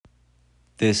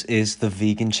This is the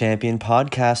Vegan Champion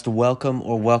Podcast. Welcome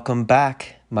or welcome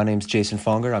back. My name's Jason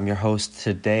Fonger. I'm your host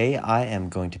today. I am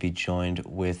going to be joined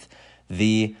with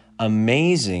the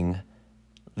amazing,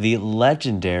 the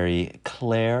legendary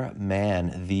Clare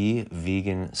Mann, the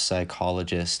vegan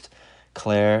psychologist.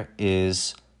 Clare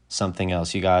is something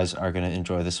else. You guys are going to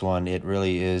enjoy this one. It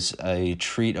really is a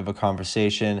treat of a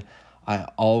conversation. I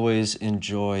always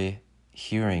enjoy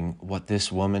hearing what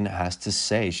this woman has to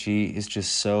say. She is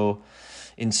just so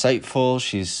insightful.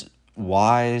 She's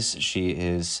wise. She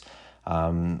is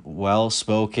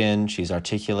well-spoken. She's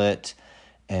articulate.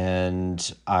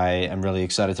 And I am really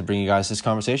excited to bring you guys this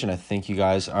conversation. I think you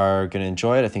guys are going to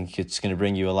enjoy it. I think it's going to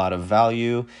bring you a lot of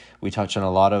value. We touch on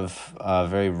a lot of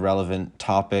very relevant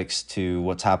topics to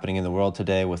what's happening in the world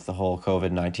today with the whole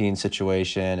COVID-19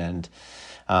 situation. And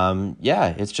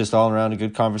it's just all around a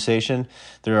good conversation.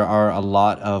 There are a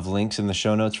lot of links in the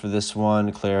show notes for this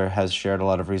one. Clare has shared a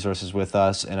lot of resources with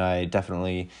us, and I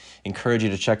definitely encourage you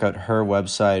to check out her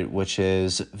website, which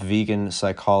is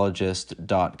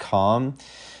veganpsychologist.com.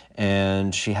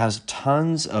 And she has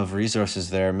tons of resources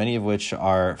there, many of which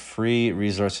are free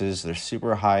resources. They're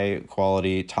super high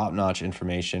quality, top-notch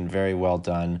information, very well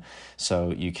done.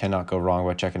 So you cannot go wrong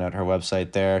by checking out her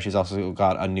website there. She's also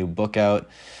got a new book out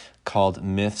called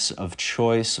Myths of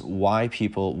Choice: Why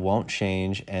People Won't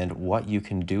Change and What You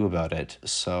Can Do About It.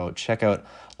 So check out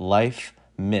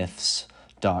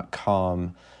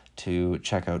lifemyths.com to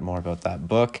check out more about that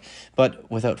book. But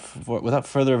without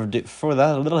further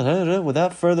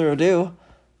ado,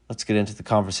 let's get into the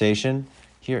conversation.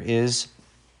 Here is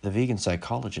the vegan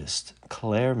psychologist,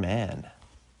 Clare Mann.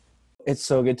 It's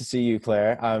so good to see you,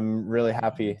 Claire. I'm really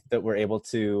happy that we're able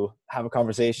to have a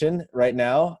conversation right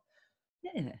now.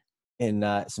 Yeah. In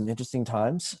some interesting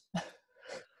times.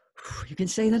 You can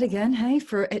say that again, hey,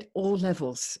 for at all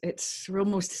levels. We're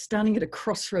almost standing at a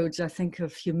crossroads, I think,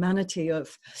 of humanity,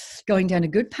 of going down a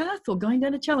good path or going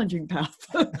down a challenging path.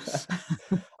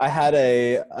 I had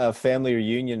a family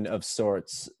reunion of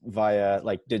sorts via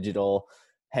like digital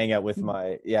hangout with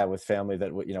with family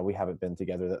that, we haven't been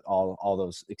together, all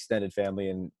those extended family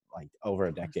in like over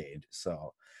a decade.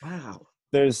 So wow,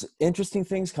 there's interesting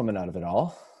things coming out of it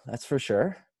all. That's for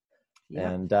sure.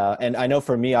 Yeah. And I know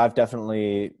for me, I've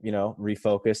definitely,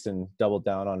 refocused and doubled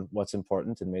down on what's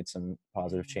important and made some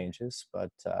positive changes.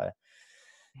 But I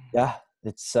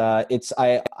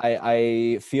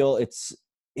feel it's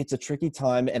a tricky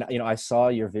time. And, I saw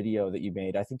your video that you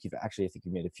made. I think you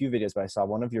made a few videos, but I saw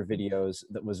one of your videos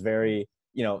that was very,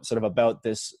 sort of about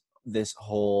this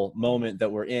whole moment that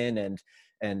we're in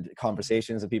and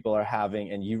conversations that people are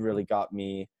having. And you really got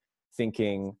me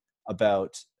thinking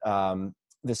about,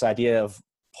 this idea of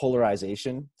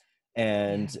polarization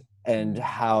and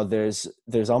how there's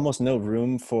almost no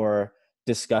room for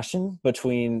discussion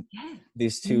between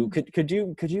these two. Could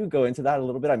you go into that a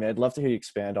little bit? I mean, I'd love to hear you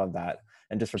expand on that,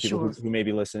 and just for people who may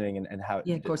be listening and how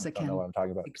of course I don't know what I'm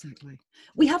talking about. Exactly.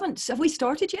 Have we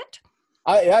started yet?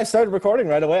 I started recording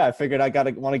right away. I figured I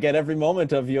want to get every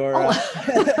moment of your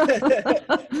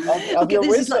of your this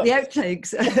wisdom. is like the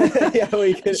outtakes. Yeah,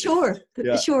 we can. Sure.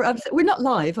 We're not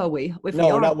live, are we? We're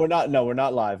not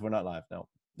live.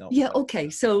 No. Yeah. Okay.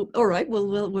 So, all right.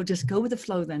 We'll just go with the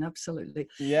flow then. Absolutely.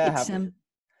 Yeah.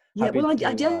 I've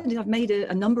made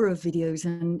a number of videos,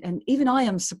 and even I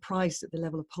am surprised at the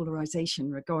level of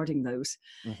polarization regarding those,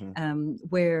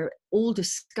 where all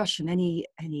discussion, any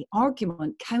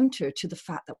argument counter to the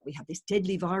fact that we have this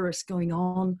deadly virus going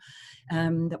on,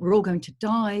 that we're all going to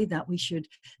die, that we should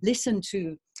listen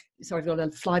to, sorry, I've got a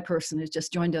fly person who's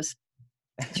just joined us,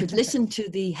 should listen to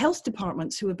the health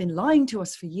departments who have been lying to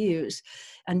us for years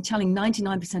and telling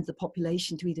 99% of the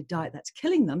population to eat a diet that's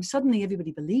killing them. Suddenly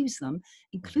everybody believes them,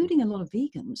 including a lot of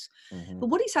vegans. But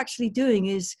what it's actually doing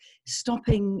is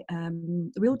stopping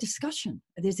real discussion.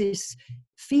 There's this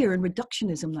fear and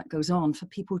reductionism that goes on for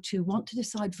people to want to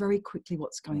decide very quickly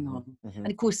what's going on. And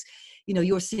of course,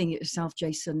 you're seeing it yourself,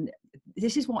 Jason.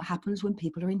 This is what happens when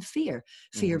people are in fear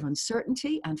of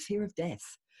uncertainty and fear of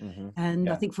death. And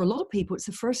I think for a lot of people, it's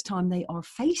the first time they are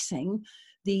facing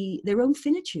their own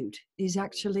finitude is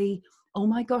actually, oh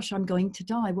my gosh, I'm going to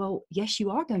die. Well, yes,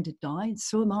 you are going to die, and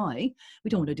so am I. We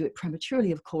don't want to do it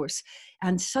prematurely, of course.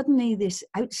 And suddenly this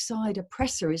outside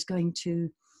oppressor is going to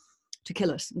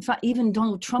kill us. In fact, even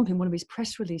Donald Trump in one of his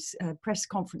press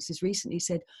conferences recently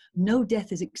said, no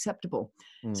death is acceptable.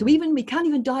 So we can't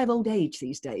even die of old age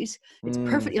these days. It's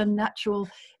perfectly unnatural.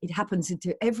 It happens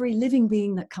to every living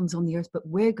being that comes on the earth, but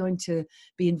we're going to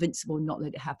be invincible and not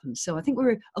let it happen. So I think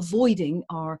we're avoiding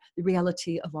the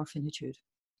reality of our finitude.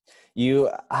 You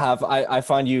have, I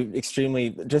find you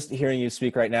extremely, just hearing you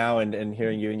speak right now and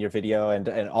hearing you in your video and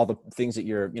all the things that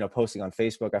you're, posting on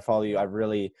Facebook. I follow you. I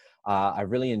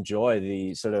really enjoy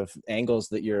the sort of angles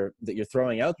that you're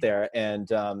throwing out there. And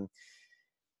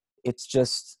it's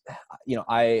just,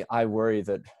 I worry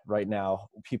that right now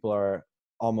people are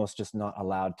almost just not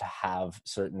allowed to have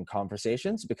certain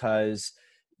conversations, because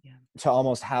to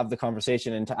almost have the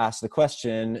conversation and to ask the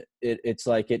question, it's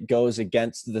like it goes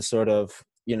against the sort of,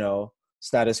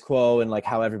 status quo and like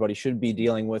how everybody should be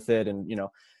dealing with it. And,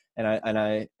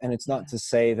 and it's not to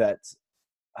say that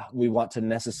we want to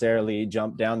necessarily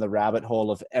jump down the rabbit hole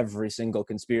of every single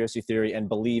conspiracy theory and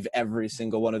believe every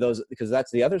single one of those, because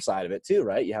that's the other side of it too,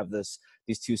 right? You have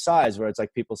these two sides where it's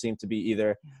like people seem to be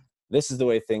either this is the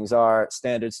way things are,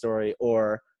 standard story,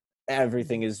 or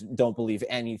everything is don't believe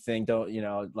anything, don't,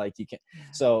 like you can't.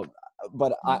 So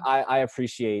but I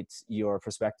appreciate your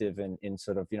perspective in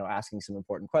sort of, asking some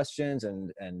important questions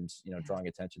and drawing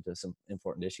attention to some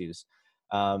important issues.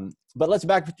 But let's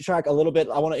backtrack a little bit.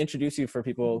 I want to introduce you for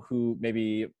people who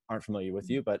maybe aren't familiar with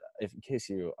you, but if in case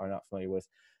you are not familiar with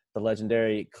the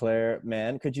legendary Clare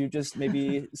Mann, could you just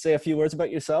maybe say a few words about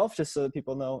yourself, just so that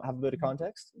people have a bit of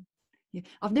context? Yeah.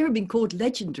 I've never been called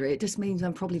legendary. It just means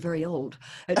I'm probably very old.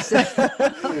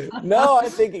 No, I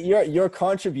think your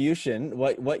contribution,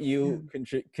 what you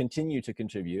continue to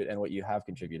contribute, and what you have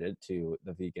contributed to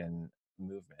the vegan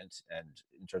movement, and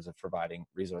in terms of providing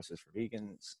resources for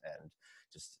vegans, and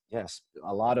just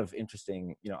a lot of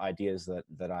interesting ideas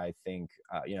that I think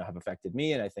have affected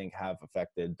me, and I think have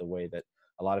affected the way that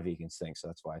a lot of vegans think. So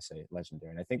that's why I say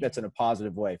legendary, and I think that's in a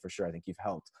positive way for sure. I think you've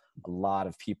helped a lot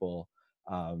of people.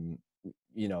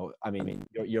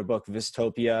 Your book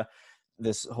Vistopia,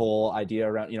 this whole idea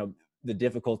around the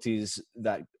difficulties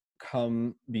that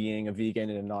come being a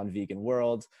vegan in a non-vegan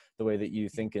world, the way that you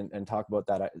think and talk about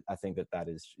that, I think that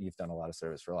is, you've done a lot of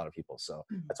service for a lot of people. So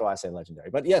that's why I say legendary.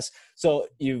 But yes, so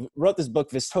you wrote this book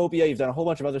Vistopia, you've done a whole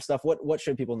bunch of other stuff. What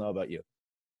should people know about you?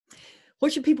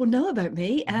 What should people know about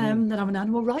me? That I'm an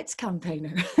animal rights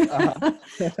campaigner.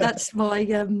 That's my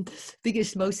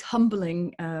biggest, most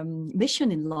humbling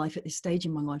mission in life at this stage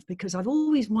in my life, because I've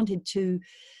always wanted to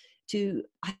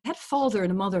I had a father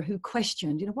and a mother who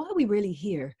questioned, why are we really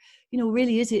here?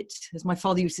 Really, is it, as my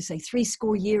father used to say,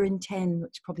 70 years in 10,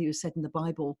 which probably was said in the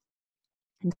Bible,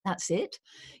 and that's it?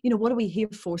 What are we here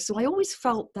for? So I always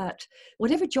felt that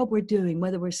whatever job we're doing,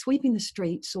 whether we're sweeping the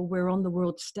streets or we're on the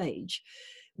world stage,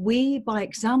 we, by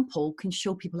example, can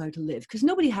show people how to live, because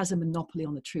nobody has a monopoly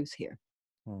on the truth here.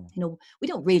 We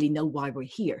don't really know why we're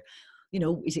here.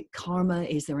 Is it karma?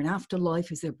 Is there an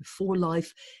afterlife? Is there before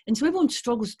life? And so everyone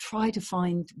struggles to try to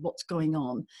find what's going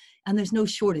on. And there's no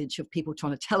shortage of people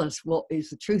trying to tell us what is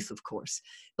the truth, of course.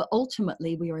 But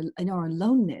ultimately, we are in our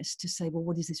aloneness to say, well,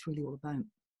 what is this really all about?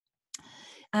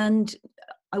 And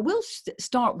I will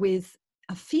start with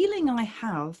a feeling I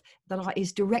have that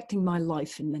is directing my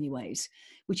life in many ways,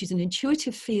 which is an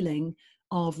intuitive feeling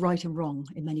of right and wrong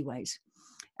in many ways.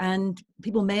 And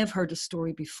people may have heard a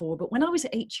story before, but when I was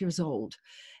 8 years old,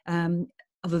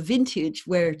 of a vintage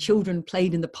where children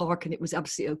played in the park and it was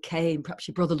absolutely okay, and perhaps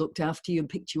your brother looked after you and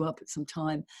picked you up at some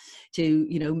time to,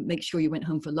 make sure you went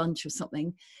home for lunch or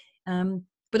something.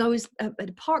 But I was at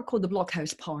a park called the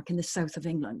Blockhouse Park in the south of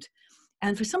England.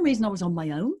 And for some reason I was on my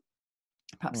own,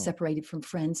 perhaps separated from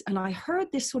friends. And I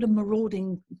heard this sort of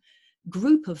marauding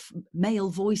group of male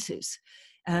voices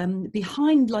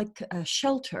behind like a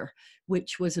shelter,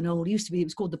 which was it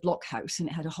was called the Blockhouse, and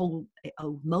it had a whole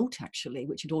moat actually,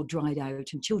 which had all dried out,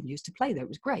 and children used to play there. It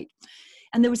was great.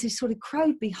 And there was this sort of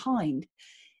crowd behind.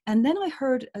 And then I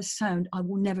heard a sound I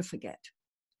will never forget.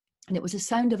 And it was a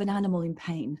sound of an animal in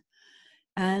pain.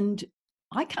 And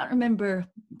I can't remember,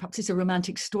 perhaps it's a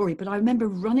romantic story, but I remember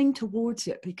running towards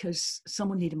it because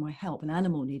someone needed my help, an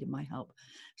animal needed my help.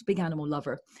 I was a big animal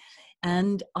lover.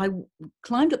 And I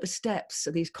climbed up the steps,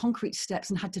 these concrete steps,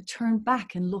 and had to turn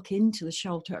back and look into the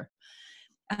shelter.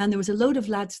 And there was a load of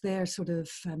lads there, sort of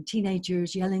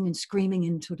teenagers, yelling and screaming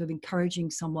and sort of encouraging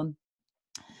someone.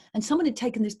 And someone had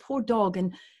taken this poor dog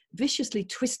and viciously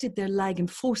twisted their leg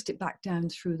and forced it back down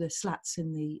through the slats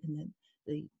in the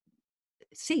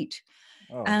seat.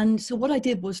 Oh. And so what I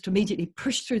did was to immediately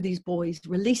push through these boys,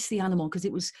 release the animal, because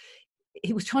it was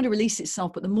trying to release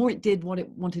itself, but the more it did what it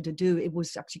wanted to do, it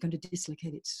was actually going to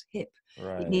dislocate its hip.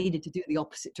 Right. It needed to do the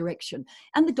opposite direction.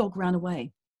 And the dog ran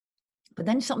away. But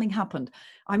then something happened.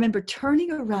 I remember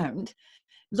turning around,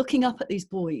 looking up at these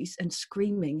boys and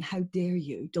screaming, "How dare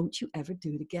you? Don't you ever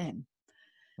do it again."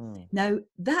 Now,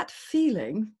 that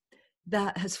feeling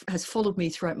that has followed me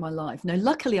throughout my life. Now,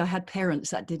 luckily, I had parents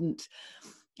that didn't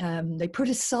They put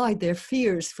aside their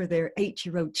fears for their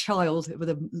 8-year-old child with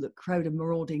a crowd of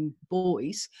marauding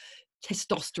boys,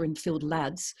 testosterone-filled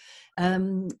lads,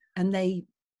 and they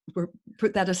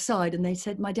put that aside, and they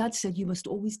said, my dad said, you must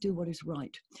always do what is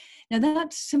right. Now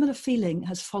that similar feeling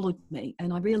has followed me,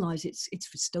 and I realize it's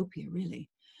dystopia, really.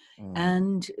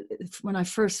 And when I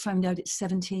first found out at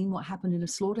 17 what happened in a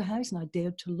slaughterhouse, and I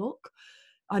dared to look,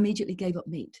 I immediately gave up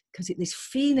meat, because this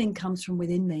feeling comes from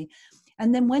within me.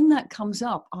 And then when that comes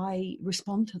up, I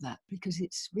respond to that, because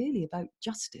it's really about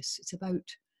justice. It's about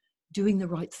doing the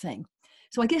right thing.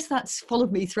 So I guess that's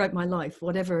followed me throughout my life,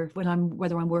 whether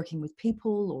I'm working with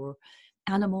people or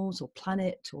animals or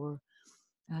planet, or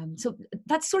so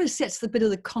that sort of sets the bit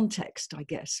of the context, I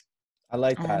guess. I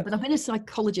like that. But I've been a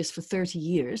psychologist for 30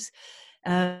 years.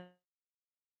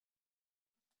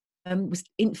 Was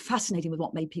fascinating with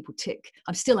what made people tick.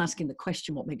 I'm still asking the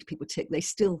question, what makes people tick? They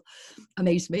still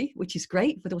amaze me, which is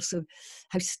great, but also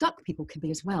how stuck people can be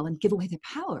as well, and give away their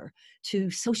power to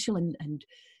social and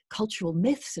cultural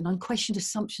myths and unquestioned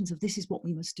assumptions of this is what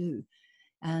we must do.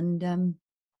 And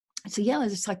so yeah,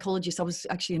 as a psychologist, I was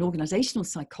actually an organizational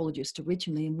psychologist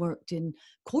originally, and worked in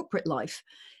corporate life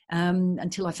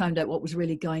until I found out what was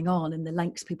really going on and the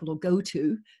lengths people will go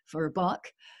to for a buck.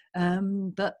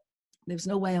 But there was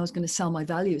no way I was going to sell my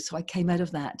values. So I came out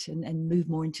of that and moved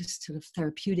more into sort of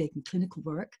therapeutic and clinical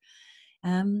work.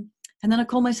 And then I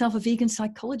called myself a vegan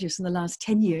psychologist in the last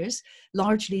 10 years,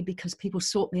 largely because people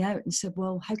sought me out and said,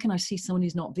 well, how can I see someone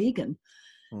who's not vegan?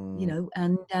 You know,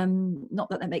 and not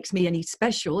that makes me any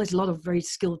special. There's a lot of very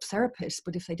skilled therapists,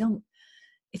 but if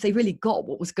they really got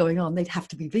what was going on, they'd have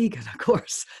to be vegan, of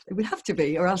course. They would have to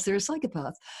be, or else they're a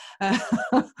psychopath.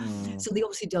 So they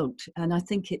obviously don't. And I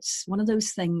think it's one of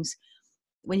those things,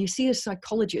 when you see a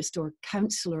psychologist or a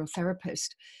counselor or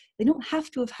therapist, they don't have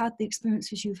to have had the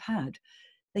experiences you've had.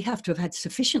 They have to have had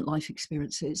sufficient life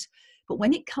experiences. But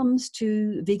when it comes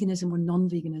to veganism or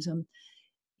non-veganism,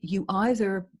 you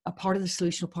either are part of the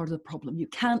solution or part of the problem. You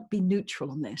can't be neutral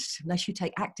on this. Unless you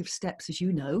take active steps, as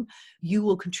you know, you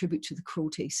will contribute to the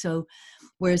cruelty. So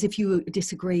whereas if you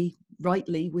disagree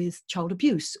rightly with child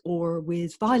abuse or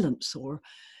with violence or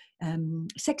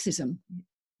sexism,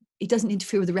 it doesn't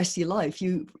interfere with the rest of your life.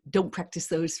 You don't practice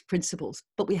those principles,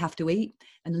 but we have to eat.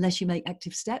 And unless you make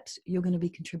active steps, you're going to be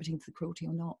contributing to the cruelty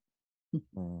or not.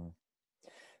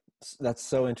 That's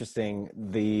so interesting.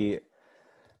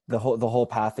 The whole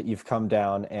path that you've come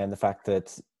down, and the fact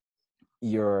that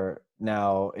you're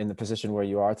now in the position where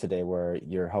you are today, where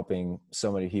you're helping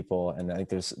so many people. And I think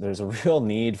there's a real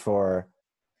need for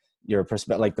your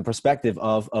perspective, the perspective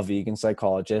of a vegan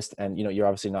psychologist. And, you know, you're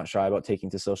obviously not shy about taking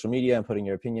to social media and putting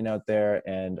your opinion out there.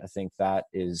 And I think that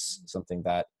is something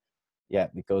that, yeah,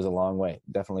 it goes a long way,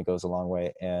 definitely goes a long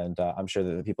way. And I'm sure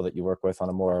that the people that you work with on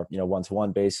a more,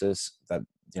 one-to-one basis, that,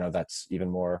 that's even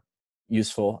more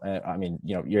useful. And I mean,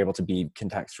 you're able to be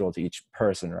contextual to each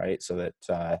person, right? So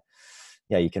that,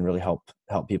 you can really help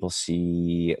people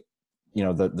see,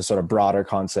 the sort of broader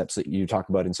concepts that you talk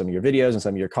about in some of your videos and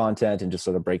some of your content, and just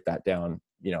sort of break that down,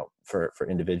 for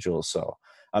individuals. So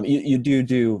you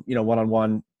do,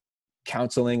 one-on-one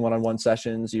counseling, one-on-one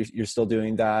sessions. You're still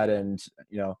doing that. And,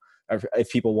 if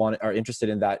people are interested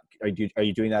in that, are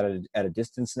you doing that at a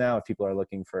distance now? If people are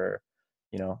looking for,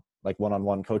 like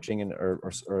one-on-one coaching and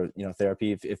or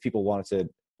therapy, if people wanted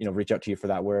to, reach out to you for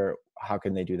that, how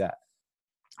can they do that?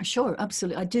 Sure,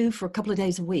 absolutely. I do for a couple of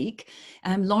days a week,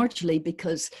 largely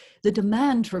because the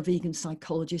demand for a vegan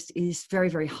psychologist is very,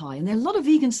 very high. And there are a lot of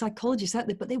vegan psychologists out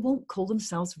there, but they won't call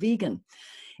themselves vegan.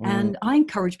 And I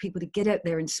encourage people to get out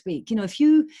there and speak. If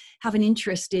you have an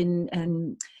interest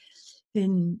in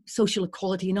social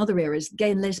equality in other areas,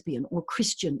 gay and lesbian or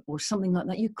Christian or something like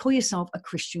that, you call yourself a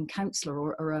Christian counselor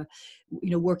or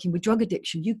working with drug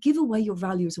addiction. You give away your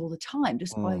values all the time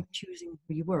just by choosing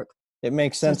where you work. It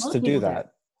makes sense to do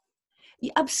that.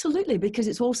 Yeah, absolutely, because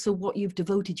it's also what you've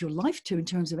devoted your life to in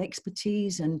terms of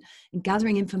expertise and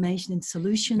gathering information and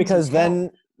solutions. Because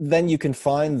then you can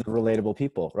find the relatable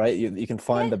people, right? You can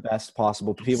find the best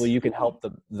possible people. You can help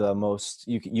the most.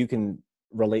 You can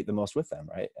relate the most with them,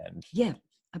 right? And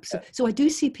absolutely. So I do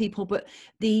see people, but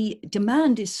the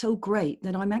demand is so great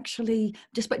that I'm actually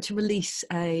just about to release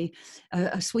a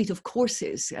suite of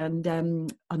courses and an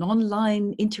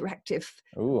online interactive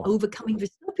Overcoming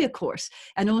Dystopia course,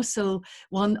 and also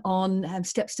one on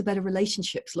steps to better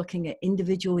relationships, looking at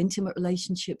individual intimate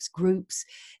relationships, groups,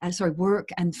 work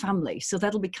and family. So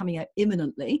that'll be coming out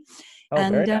imminently.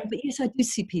 Nice. But yes, I do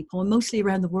see people, mostly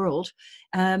around the world,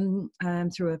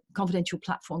 through a confidential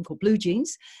platform called Blue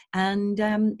Jeans. And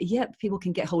people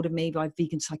can get hold of me by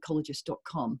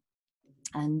veganpsychologist.com.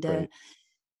 And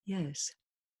yes.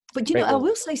 But, you know, Great. I Well,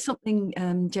 will say something,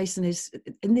 Jason, is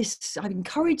in this, I've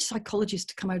encouraged psychologists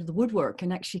to come out of the woodwork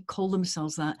and actually call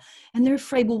themselves that. And they're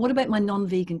afraid, well, what about my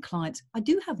non-vegan clients? I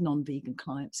do have non-vegan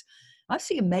clients. I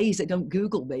see amazed they don't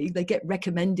Google me. They get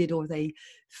recommended or they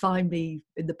find me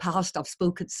in the past. I've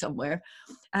spoken somewhere.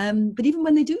 But even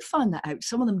when they do find that out,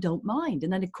 some of them don't mind.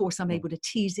 And then, of course, I'm able to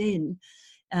tease in,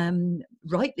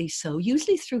 rightly so,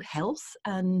 usually through health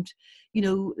and, you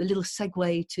know, a little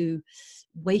segue to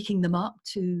waking them up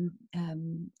to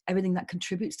everything that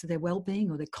contributes to their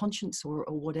well-being or their conscience or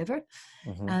whatever.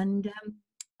 And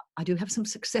I do have some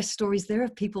success stories there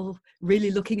of people really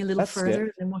looking a little that's further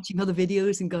good. and watching other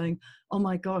videos and going, oh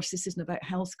my gosh, this isn't about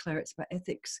health, Claire, it's about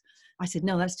ethics. I said,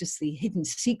 no, that's just the hidden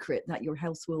secret that your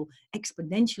health will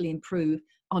exponentially improve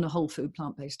on a whole food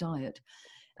plant-based diet.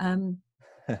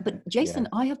 But Jason,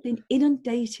 Yeah. I have been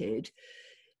inundated,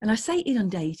 and I say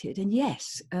inundated, and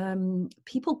yes,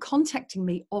 people contacting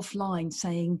me offline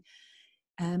saying,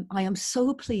 I am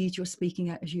so pleased you're speaking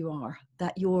out as you are,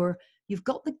 that you've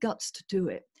got the guts to do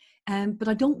it. But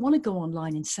I don't want to go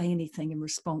online and say anything in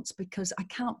response because I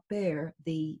can't bear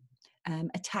the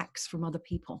attacks from other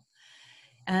people.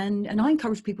 And I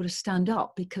encourage people to stand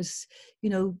up because, you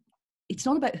know, it's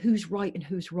not about who's right and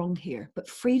who's wrong here, but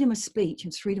freedom of speech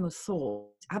and freedom of thought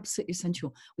is absolutely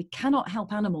essential. We cannot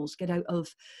help animals get out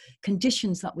of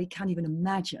conditions that we can't even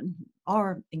imagine.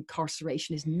 Our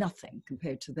incarceration is nothing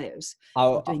compared to theirs.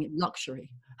 We're doing it luxury.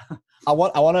 I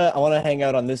want to hang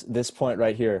out on this point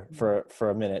right here for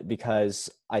a minute, because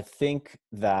I think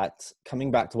that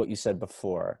coming back to what you said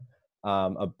before,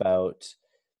 about,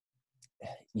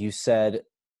 you said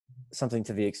something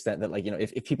to the extent that, like, you know,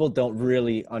 if people don't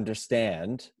really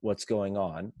understand what's going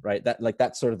on, right, that, like,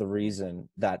 that's sort of the reason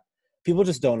that people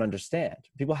just don't understand.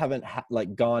 People haven't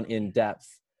like gone in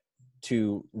depth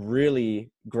to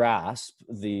really grasp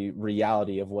the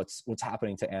reality of what's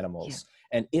happening to animals.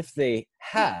 Yeah. And if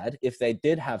they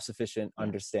did have sufficient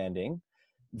understanding,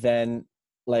 then,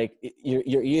 like,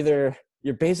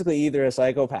 you're basically either a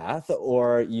psychopath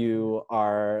or you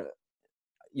are,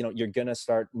 you know, you're gonna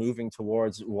start moving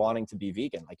towards wanting to be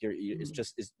vegan. Like, it's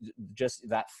just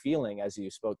that feeling, as you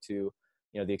spoke to, you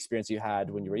know, the experience you had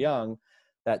when you were young,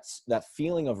 that's that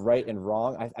feeling of right and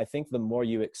wrong. I think the more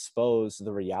you expose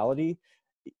the reality,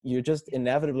 you're just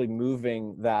inevitably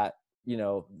moving that, you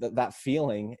know, that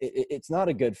feeling. It's not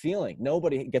a good feeling.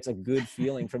 Nobody gets a good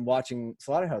feeling from watching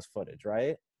slaughterhouse footage,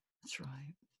 right? That's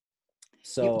right.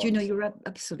 So, you know, you're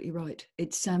absolutely right.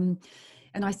 It's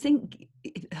and I think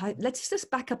let's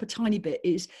just back up a tiny bit.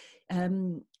 Is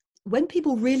when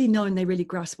people really know and they really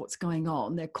grasp what's going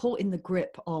on, they're caught in the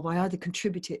grip of, I either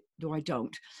contribute it or I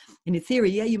don't. In theory,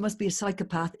 yeah, you must be a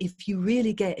psychopath if you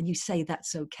really get and you say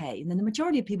that's okay. And then the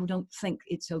majority of people don't think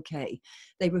it's okay.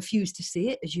 They refuse to see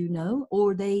it, as you know,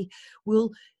 or they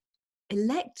will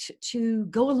elect to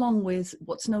go along with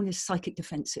what's known as psychic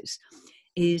defenses.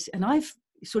 And I've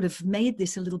sort of made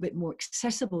this a little bit more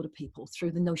accessible to people through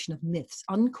the notion of myths,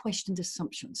 unquestioned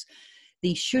assumptions,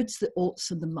 the shoulds, the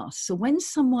oughts, and the musts. So when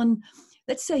someone,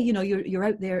 let's say, you know, you're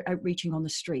out there outreaching on the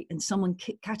street and someone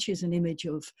catches an image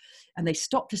of, and they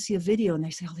stop to see a video and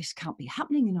they say, oh, this can't be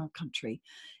happening in our country.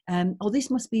 Oh, this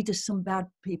must be just some bad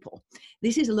people.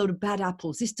 This is a load of bad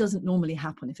apples. This doesn't normally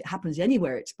happen. If it happens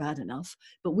anywhere, it's bad enough.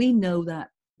 But we know that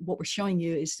what we're showing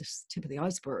you is the tip of the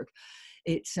iceberg.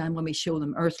 It's when we show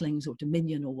them earthlings or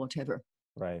dominion or whatever,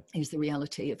 right, is the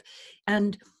reality of,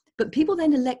 but people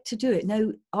then elect to do it.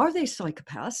 Now, are they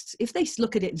psychopaths? If they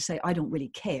look at it and say, I don't really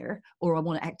care, or I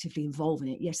want to actively involve in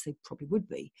it, yes, they probably would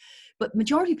be. But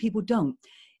majority of people don't.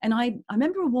 And I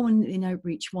remember a woman in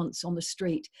outreach once on the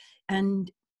street,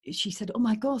 and she said, oh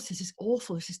my gosh, this is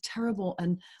awful. This is terrible.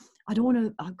 And I don't want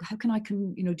to, how can I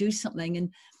do something?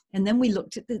 And then we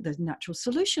looked at the natural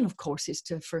solution, of course, is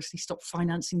to firstly stop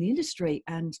financing the industry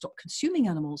and stop consuming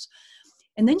animals.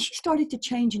 And then she started to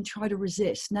change and try to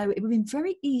resist. Now, it would have been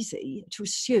very easy to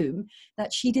assume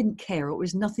that she didn't care, or it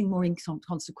was nothing more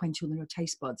inconsequential than her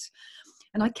taste buds.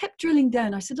 And I kept drilling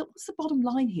down. I said, look, what's the bottom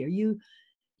line here?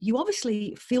 You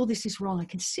obviously feel this is wrong. I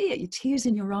can see it, your tears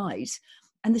in your eyes.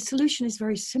 And the solution is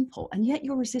very simple, and yet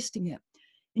you're resisting it.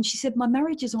 And she said, my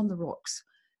marriage is on the rocks.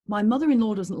 My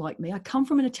mother-in-law doesn't like me. I come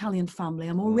from an Italian family.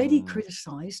 I'm already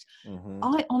criticized.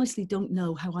 I honestly don't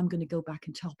know how I'm going to go back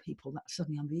and tell people that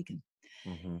suddenly I'm vegan.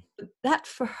 But that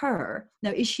for her,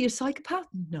 now, is she a psychopath?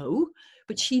 No,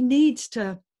 but she needs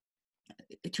to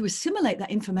assimilate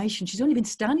that information. She's only been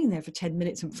standing there for 10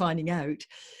 minutes and finding out.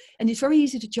 And it's very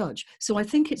easy to judge. So I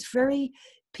think it's very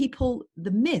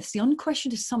the myths, the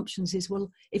unquestioned assumptions is,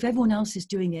 well, if everyone else is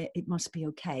doing it, it must be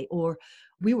okay. Or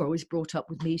we were always brought up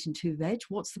with meat and 2 veg.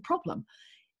 What's the problem?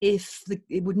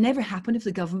 it would never happen if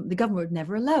the government would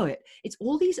never allow it. It's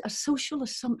all these social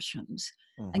assumptions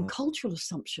and cultural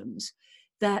assumptions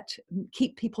that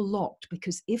keep people locked,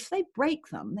 because if they break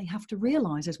them, they have to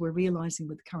realize, as we're realizing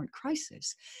with the current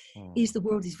crisis, is the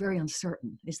world is very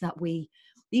uncertain, is that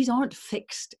these aren't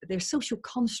fixed, they're social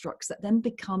constructs that then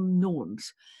become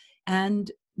norms.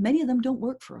 And many of them don't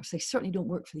work for us. They certainly don't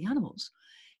work for the animals.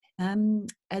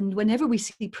 And whenever we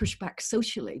see pushback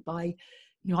socially by,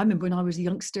 I remember when I was a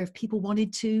youngster, if people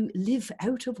wanted to live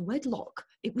out of wedlock,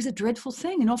 it was a dreadful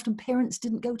thing. And often parents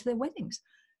didn't go to their weddings.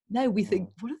 Now we think,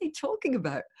 what are they talking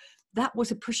about? That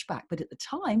was a pushback. But at the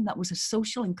time, that was a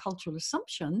social and cultural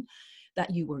assumption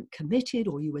that you weren't committed,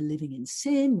 or you were living in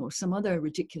sin, or some other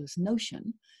ridiculous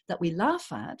notion that we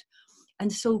laugh at.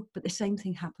 And so, but the same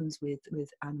thing happens with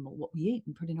animal, what we eat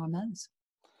and put in our mouths.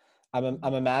 I'm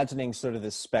imagining sort of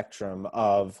this spectrum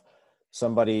of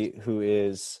somebody who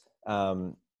is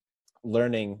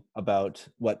learning about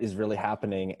what is really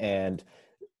happening. And,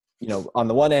 on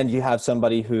the one end, you have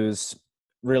somebody who's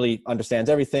really understands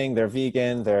everything. They're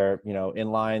vegan, they're, in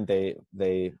line, they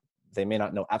may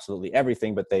not know absolutely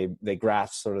everything, but they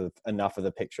grasp sort of enough of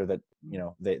the picture that,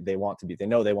 they want to be, they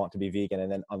know they want to be vegan.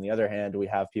 And then on the other hand, we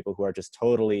have people who are just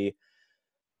totally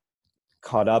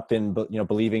caught up in,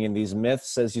 believing in these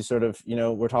myths, as you sort of,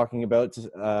 we're talking about,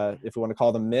 if we want to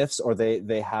call them myths, or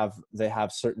they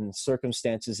have certain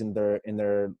circumstances in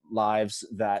their lives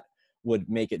that would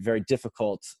make it very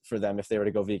difficult for them if they were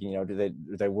to go vegan.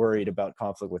 They're worried about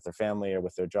conflict with their family or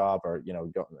with their job, or,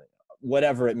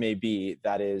 whatever it may be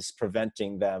that is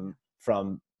preventing them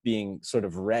from being sort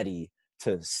of ready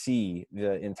to see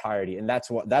the entirety. And that's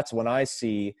when I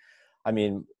see,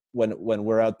 when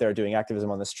we're out there doing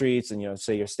activism on the streets, and,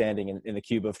 say you're standing in the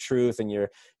Cube of Truth and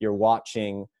you're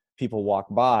watching people walk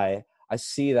by, I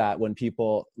see that when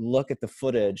people look at the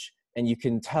footage and you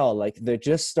can tell, like, they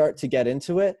just start to get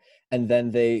into it, and then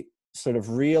they sort of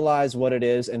realize what it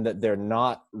is and that they're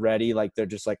not ready. Like, they're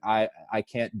just like, I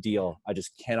can't deal. I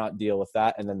just cannot deal with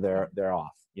that. And then they're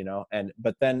off,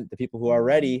 but then the people who are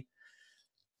ready,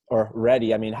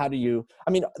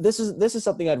 this is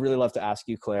something I'd really love to ask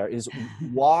you, Claire, is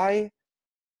why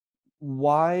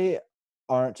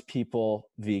aren't people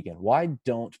vegan? Why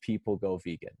don't people go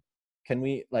vegan? Can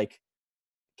we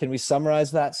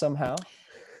summarize that somehow?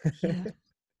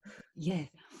 Yeah.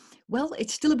 Well,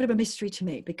 it's still a bit of a mystery to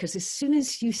me, because as soon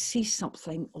as you see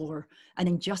something or an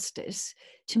injustice,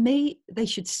 to me, they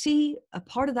should see a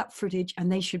part of that footage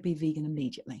and they should be vegan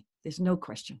immediately. There's no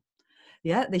question.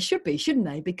 Yeah, they should be, shouldn't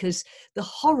they? Because the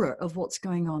horror of what's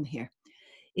going on here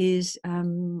is,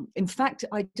 in fact,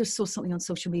 I just saw something on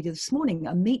social media this morning,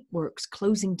 a meatworks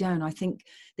closing down. I think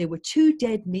there were 2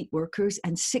 dead meat workers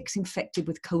and 6 infected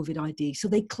with COVID-ID. So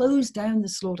they closed down the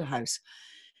slaughterhouse.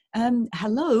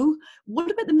 Hello,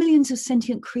 what about the millions of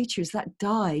sentient creatures that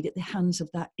died at the hands of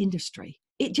that industry?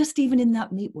 It just even in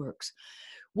that meatworks.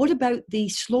 What about the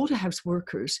slaughterhouse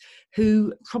workers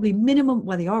who probably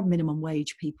they are minimum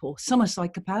wage people. Some are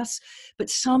psychopaths, but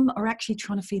some are actually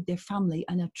trying to feed their family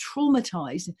and are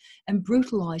traumatized and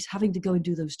brutalized having to go and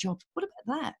do those jobs. What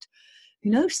about that?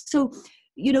 So,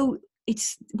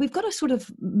 we've got a sort of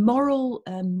moral,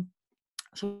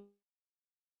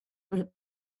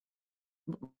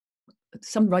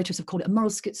 some writers have called it a moral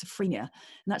schizophrenia, and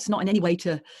that's not in any way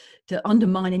to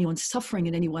undermine anyone's suffering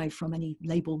in any way from any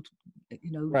labeled,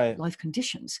 right, life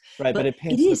conditions. Right, but it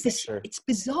paints the picture. It's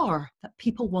bizarre that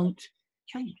people won't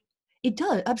change. It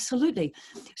does, absolutely.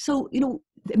 So, in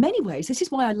many ways, this is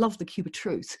why I love the Cube of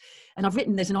Truth. And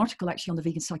there's an article actually on the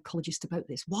Vegan Psychologist about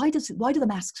this. Why do the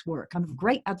masks work? I'm a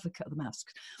great advocate of the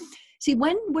masks. See,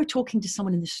 when we're talking to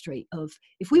someone in the street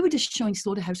if we were just showing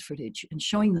slaughterhouse footage and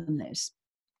showing them this,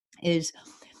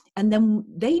 and then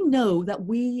they know that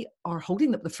we are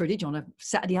holding up the footage on a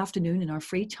Saturday afternoon in our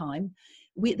free time.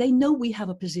 They know we have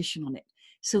a position on it.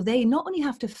 So they not only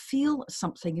have to feel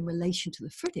something in relation to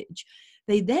the footage,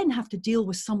 they then have to deal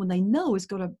with someone they know has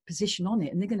got a position on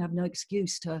it, and they're going to have no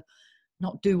excuse to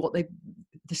not do what the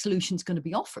solution's going to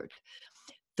be offered.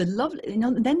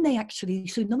 Then they actually,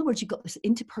 so in other words, you've got this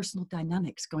interpersonal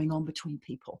dynamics going on between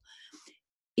people.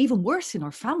 Even worse in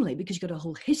our family, because you've got a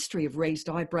whole history of raised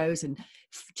eyebrows and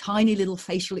tiny little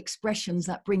facial expressions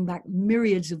that bring back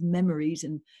myriads of memories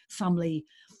and family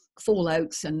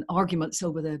fallouts and arguments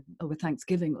over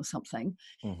Thanksgiving or something.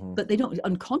 Mm-hmm. But they don't,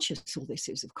 unconscious all this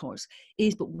is, of course,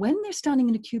 but when they're standing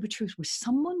in a Cube of Truth with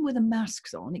someone with a mask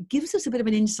on, it gives us a bit of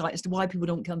an insight as to why people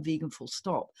don't become vegan full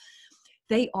stop.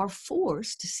 They are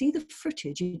forced to see the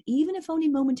footage, and even if only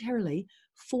momentarily,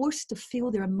 forced to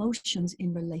feel their emotions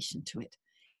in relation to it.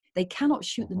 They cannot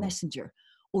shoot the messenger.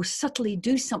 or subtly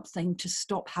do something to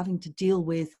stop having to deal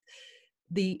with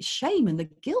the shame and the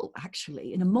guilt,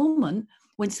 actually, in a moment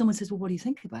when someone says, well, what do you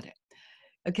think about it?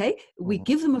 Okay, we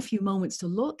give them a few moments to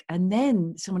look, and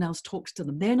then someone else talks to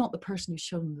them. They're not the person who's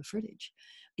shown them the footage.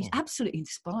 He's absolutely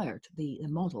inspired the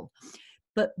model.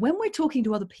 But when we're talking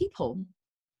to other people,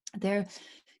 they're,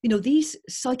 these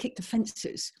psychic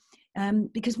defenses,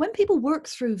 because when people work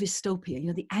through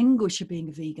dystopia, the anguish of being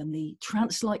a vegan, the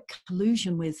trance-like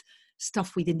collusion with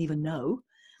stuff we didn't even know,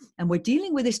 and we're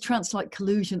dealing with this trance-like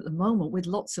collusion at the moment with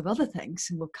lots of other things,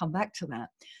 and we'll come back to that.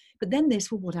 But then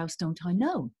this, well, what else don't I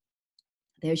know?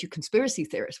 There's your conspiracy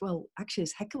theorist. Well, actually,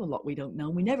 there's a heck of a lot we don't know.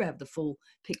 We never have the full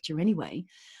picture anyway.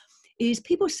 Is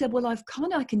people said, well,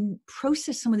 I can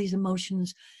process some of these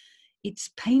emotions.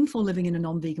 It's painful living in a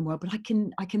non-vegan world, but I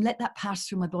can let that pass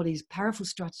through my body's powerful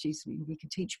strategies we can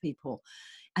teach people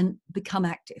and become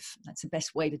active. That's the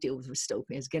best way to deal with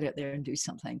dystopia, is get out there and do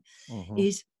something.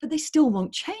 But they still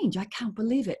won't change. I can't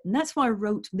believe it. And that's why I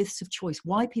wrote Myths of Choice,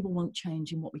 why people won't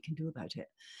change and what we can do about it.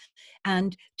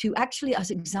 And to actually us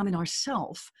examine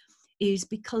ourselves is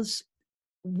because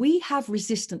we have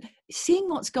resistance. Seeing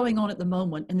what's going on at the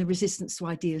moment and the resistance to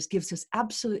ideas gives us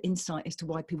absolute insight as to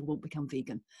why people won't become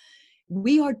vegan.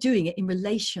 We are doing it in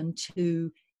relation to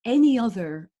any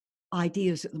other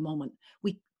ideas at the moment.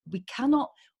 We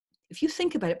cannot, if you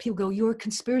think about it, people go, you're a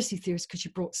conspiracy theorist because you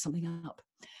brought something up.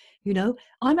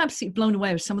 I'm absolutely blown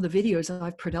away with some of the videos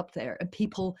I've put up there, and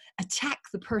people attack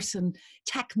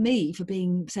me for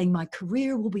saying my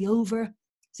career will be over,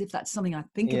 as if that's something I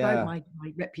think about, my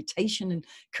reputation and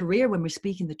career, when we're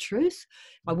speaking the truth.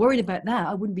 If I worried about that,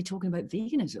 I wouldn't be talking about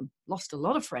veganism. Lost a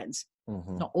lot of friends,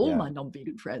 not all my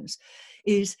non-vegan friends.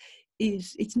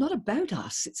 It's not about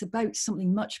us. It's about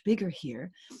something much bigger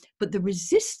here. But the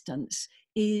resistance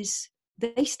is,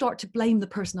 they start to blame the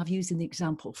person I've used in the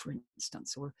example, for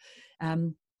instance, or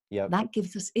that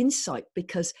gives us insight,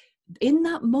 because in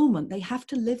that moment, they have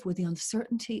to live with the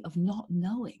uncertainty of not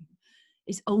knowing.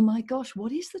 Is, oh my gosh,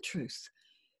 what is the truth?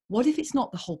 What if it's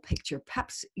not the whole picture?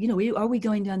 Perhaps, are we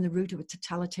going down the route of a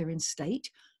totalitarian state?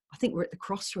 I think we're at the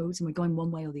crossroads and we're going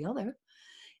one way or the other.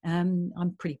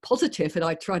 I'm pretty positive, and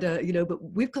I try to, but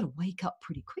we've got to wake up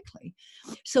pretty quickly.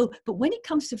 So, but when it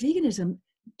comes to veganism,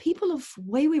 people of the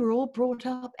way we were all brought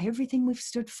up, everything we've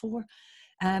stood for,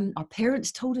 our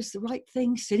parents told us the right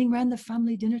thing, sitting around the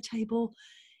family dinner table,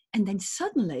 and then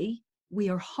suddenly we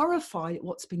are horrified at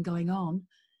what's been going on,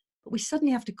 but we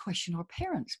suddenly have to question our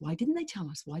parents. Why didn't they tell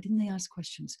us? Why didn't they ask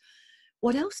questions?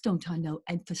 What else don't I know?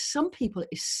 And for some people,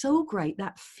 it's so great,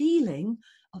 that feeling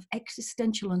of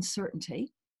existential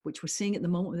uncertainty, which we're seeing at the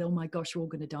moment with, oh my gosh, we're all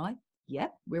going to die. Yeah,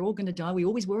 we're all going to die. We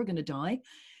always were going to die.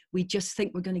 We just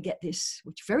think we're going to get this,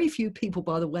 which very few people,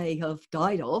 by the way, have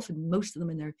died of, and most of them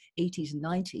in their 80s and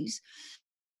 90s,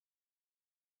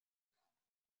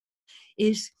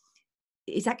 is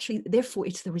actually, therefore,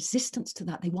 it's the resistance to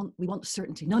that. We want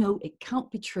certainty. No, it can't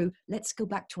be true. Let's go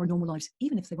back to our normal lives,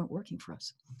 even if they weren't working for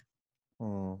us.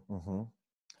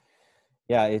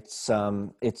 Yeah, it's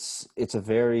a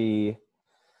very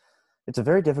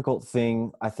difficult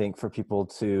thing, I think, for people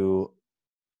to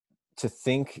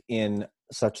think in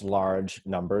such large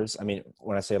numbers. I mean,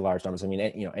 when I say large numbers, I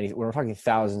mean, we're talking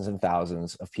thousands and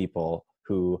thousands of people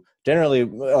who generally,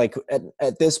 like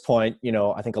at this point,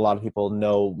 I think a lot of people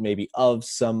know maybe of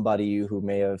somebody who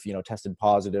may have, tested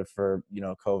positive for,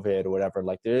 COVID or whatever.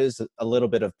 Like, there is a little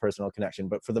bit of personal connection,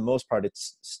 but for the most part,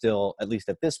 it's still, at least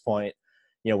at this point,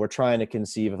 we're trying to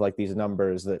conceive of like these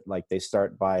numbers that, like, they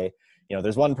start by,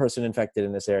 there's one person infected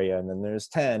in this area, and then there's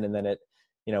 10, and then it,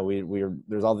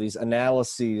 there's all these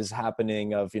analyses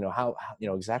happening of, how,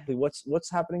 exactly what's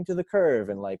happening to the curve,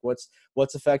 and like what's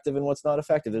effective and what's not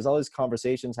effective. There's all these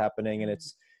conversations happening, and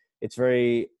it's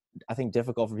very, I think,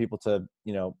 difficult for people to,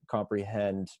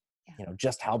 comprehend,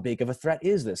 just how big of a threat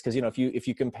is this? Because, if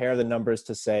you compare the numbers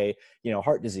to, say,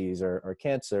 heart disease or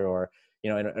cancer, or,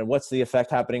 and what's the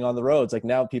effect happening on the roads? Like,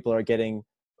 now people are getting,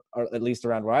 or at least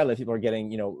around where I live, people are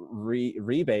getting,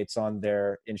 rebates on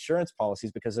their insurance policies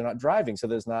because they're not driving. So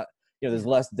there's not, there's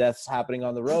less deaths happening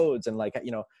on the roads. And like,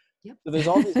 so there's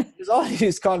all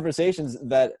these conversations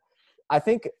that I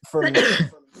think for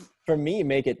me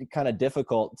make it kind of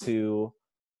difficult to,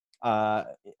 I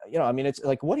mean, it's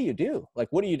like, what do you do? Like,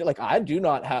 Like, I do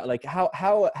not have, like,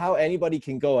 how anybody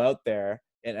can go out there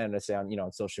and I say on,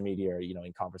 on social media, or,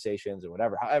 in conversations or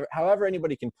whatever, however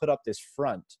anybody can put up this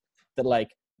front that,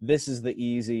 like, this is the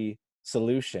easy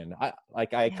solution. I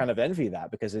kind of envy that,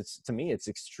 because to me, it's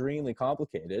extremely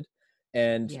complicated.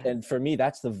 And for me,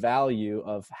 that's the value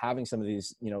of having some of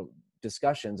these,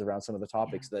 discussions around some of the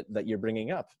topics that you're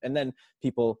bringing up. And then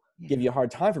people give you a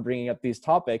hard time for bringing up these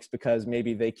topics because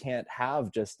maybe they can't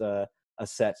have just a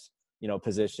set,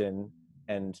 position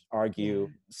and argue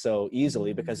so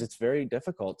easily, because it's very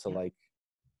difficult to like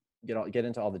get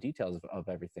into all the details of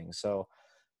everything. So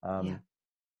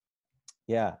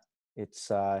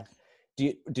it's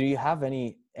do you have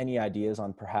any ideas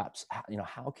on perhaps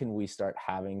how can we start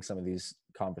having some of these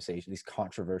conversations, these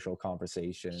controversial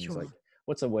conversations? Like,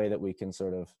 what's a way that we can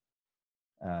sort of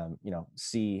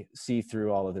see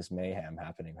through all of this mayhem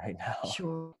happening right now?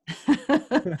 Sure.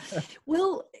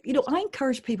 Well, I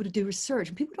encourage people to do research,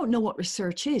 and people don't know what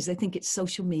research is. They think it's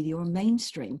social media or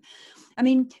mainstream. I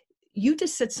mean, you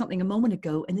just said something a moment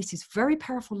ago, and this is very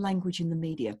powerful language in the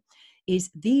media,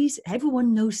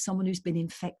 everyone knows someone who's been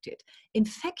infected.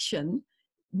 Infection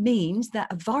means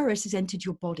that a virus has entered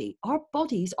your body. Our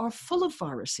bodies are full of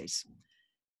viruses.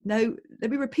 Now,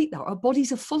 let me repeat that. Our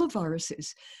bodies are full of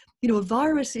viruses. A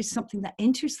virus is something that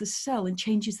enters the cell and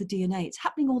changes the DNA. It's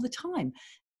happening all the time.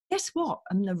 Guess what?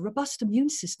 A robust immune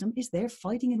system is there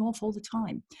fighting it off all the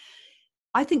time.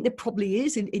 I think there probably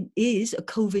is a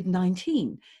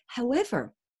COVID-19.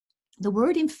 However, the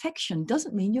word infection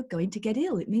doesn't mean you're going to get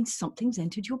ill. It means something's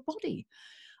entered your body.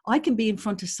 I can be in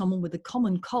front of someone with a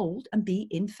common cold and be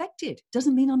infected.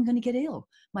 Doesn't mean I'm going to get ill.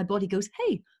 My body goes,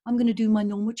 hey, I'm going to do my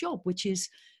normal job, which is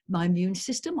my immune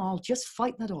system. I'll just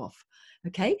fight that off.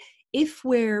 Okay. If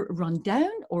we're run down,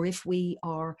 or if we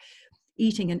are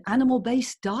eating an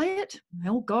animal-based diet,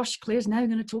 oh gosh, Claire's now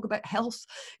going to talk about health.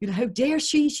 How dare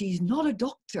she? She's not a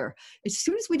doctor. As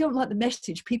soon as we don't like the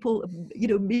message, people,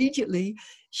 immediately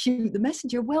shoot the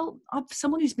messenger. Well, I'm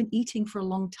someone who's been eating for a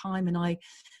long time, and I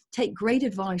take great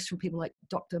advice from people like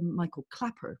Dr. Michael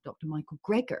Clapper, Dr. Michael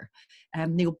Greger,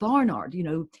 Neil Barnard,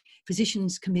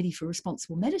 Physicians Committee for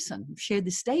Responsible Medicine. I've shared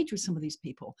the stage with some of these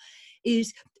people.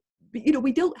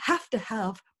 We don't have to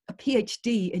have a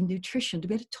PhD in nutrition to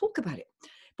be able to talk about it,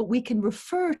 but we can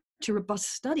refer to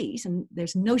robust studies, and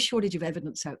there's no shortage of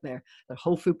evidence out there that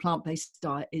whole food plant-based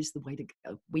diet is the way to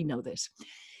go. We know this.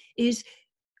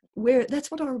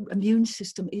 That's what our immune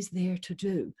system is there to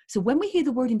do. So when we hear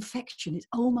the word infection, it's,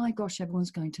 oh my gosh,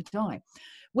 everyone's going to die.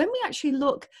 When we actually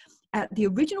look at the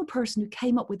original person who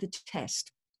came up with the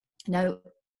test, now,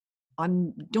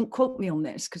 don't quote me on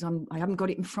this because I haven't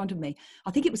got it in front of me.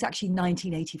 I think it was actually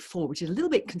 1984, which is a little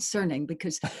bit concerning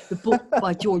because the book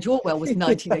by George Orwell was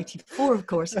 1984, of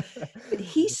course. But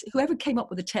whoever came up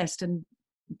with the test, and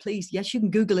please, yes, you can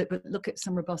Google it, but look at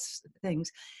some robust things.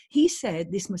 He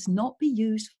said this must not be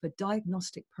used for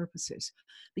diagnostic purposes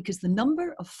because the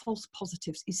number of false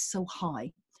positives is so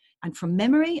high. And from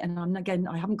memory, and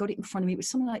I haven't got it in front of me, it was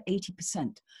something like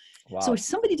 80%. Wow. So if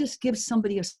somebody just gives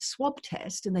somebody a swab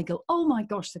test and they go, oh my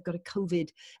gosh, they've got a COVID,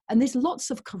 and there's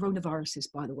lots of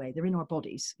coronaviruses, by the way, they're in our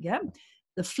bodies. Yeah.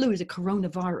 The flu is a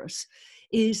coronavirus,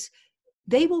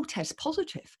 they will test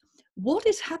positive. What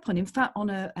has happened, in fact, on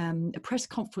a press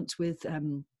conference with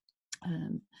the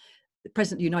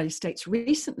President of the United States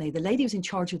recently, the lady who's in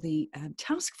charge of the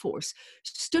task force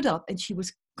stood up, and she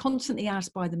was constantly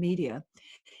asked by the media,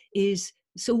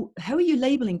 so how are you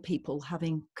labeling people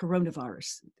having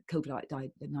coronavirus,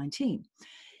 COVID-19?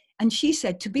 And she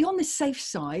said, to be on the safe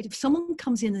side, if someone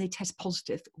comes in and they test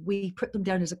positive, we put them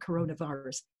down as a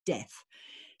coronavirus death.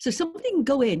 So somebody can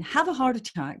go in, have a heart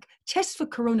attack, test for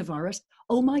coronavirus.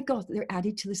 Oh my God, they're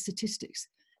added to the statistics.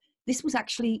 This was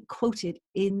actually quoted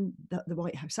in the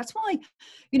White House. That's why,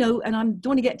 and I don't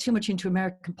want to get too much into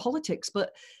American politics,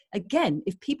 but again,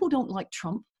 if people don't like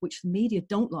Trump, which the media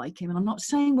don't like him, and I'm not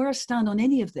saying where I stand on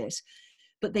any of this,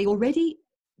 but they already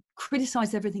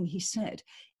criticize everything he said,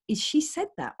 she said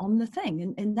that on the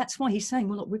thing. And that's why he's saying,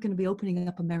 well, look, we're going to be opening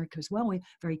up America as well. We're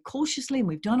very cautiously, and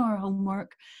we've done our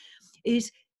homework,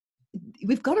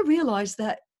 we've got to realize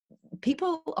that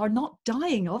people are not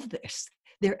dying of this.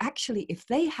 They're actually, if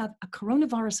they have a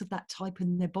coronavirus of that type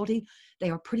in their body,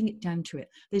 they are putting it down to it.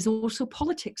 There's also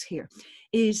politics here.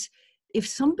 If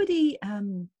somebody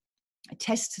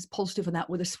tests as positive on that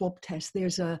with a swab test,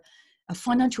 there's a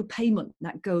financial payment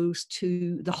that goes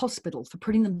to the hospital for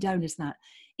putting them down as that.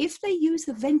 If they use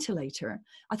the ventilator,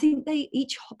 I think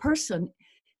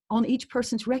on each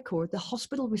person's record, the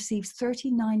hospital receives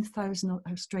 39,000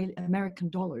 American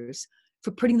dollars for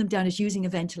putting them down as using a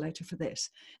ventilator for this.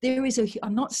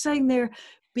 I'm not saying they're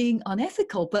being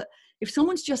unethical, but if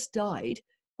someone's just died,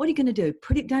 what are you going to do?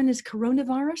 Put it down as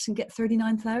coronavirus and get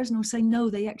 39,000, or say,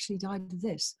 no, they actually died of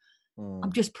this?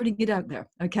 I'm just putting it out there.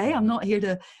 Okay. I'm not here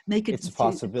to make it. It's a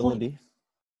possibility.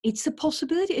 It's a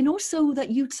possibility. And also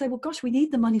that you'd say, well, gosh, we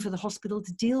need the money for the hospital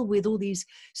to deal with all these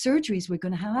surgeries we're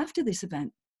going to have after this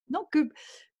event. Not good.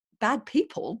 bad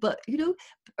people, but, you know,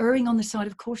 erring on the side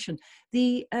of caution.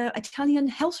 The Italian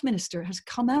health minister has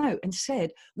come out and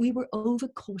said we were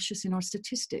overcautious in our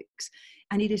statistics.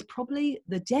 And it is probably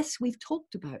the deaths we've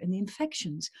talked about and the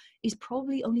infections is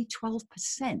probably only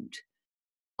 12%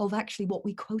 of actually what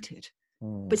we quoted.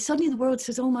 But suddenly the world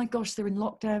says, oh my gosh, they're in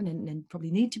lockdown and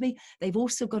probably need to be. They've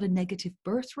also got a negative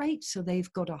birth rate. So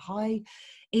they've got a high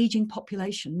aging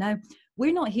population. Now,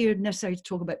 we're not here necessarily to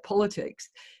talk about politics,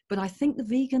 but I think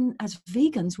as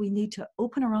vegans, we need to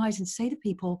open our eyes and say to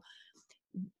people,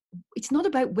 it's not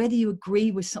about whether you agree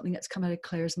with something that's come out of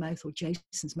Claire's mouth or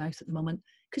Jason's mouth at the moment,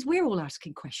 because we're all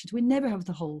asking questions. We never have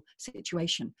the whole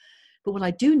situation. But what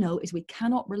I do know is we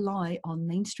cannot rely on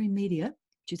mainstream media,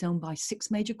 which is owned by 6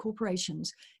 major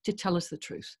corporations, to tell us the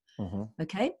truth.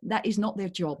 Okay? That is not their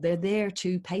job. They're there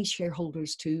to pay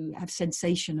shareholders, to have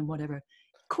sensation and whatever.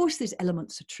 Of course, there's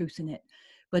elements of truth in it.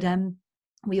 But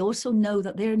we also know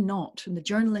that they're not, and the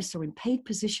journalists are in paid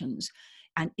positions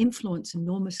and influenced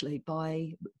enormously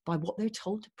by what they're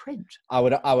told to print. I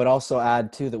would also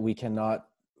add, too, that we cannot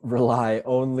rely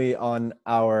only on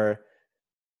our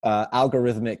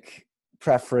algorithmic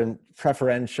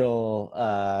preferential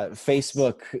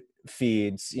Facebook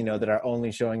feeds, you know, that are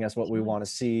only showing us what we want to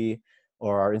see,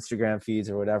 or our Instagram feeds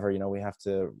or whatever. You know, we have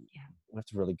to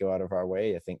really go out of our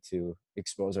way, I think, to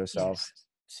expose ourselves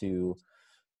to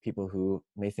people who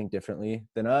may think differently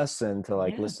than us, and to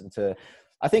listen to,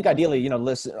 I think ideally, you know,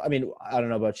 listen. I mean, I don't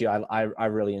know about you. I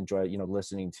really enjoy, you know,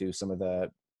 listening to some of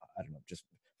the, I don't know, just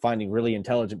finding really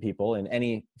intelligent people in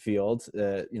any field,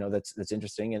 you know, that's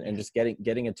interesting, and just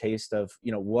getting a taste of,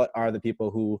 you know, what are the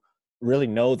people who really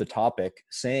know the topic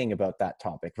saying about that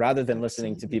topic, rather than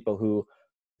listening to people who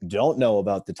don't know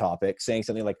about the topic saying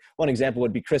something. Like, one example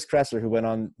would be Chris Kressler, who went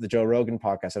on the Joe Rogan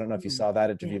podcast. I don't know if you saw that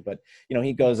interview, but, you know,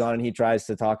 he goes on and he tries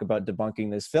to talk about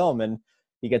debunking this film, and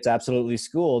he gets absolutely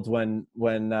schooled when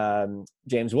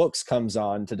James Wilkes comes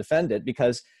on to defend it,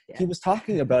 because he was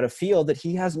talking about a field that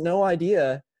he has no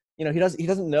idea. You know, he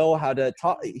doesn't know how to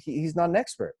talk. He's not an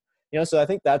expert. You know, so I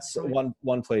think that's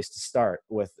one place to start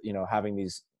with, you know, having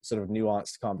these sort of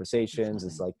nuanced conversations.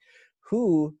 It's like,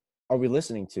 who are we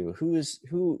listening to? Who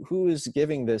is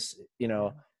giving this, you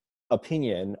know,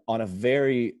 opinion on a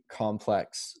very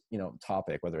complex, you know,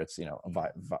 topic, whether it's, you know, a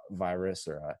virus,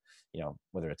 or a, you know,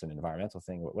 whether it's an environmental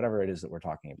thing, whatever it is that we're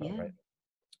talking about, right?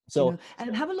 So, you know,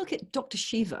 and have a look at Dr.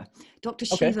 Shiva. Dr.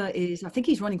 Shiva is, I think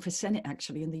he's running for Senate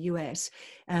actually in the US.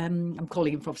 I'm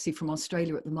calling him obviously from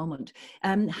Australia at the moment.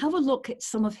 Have a look at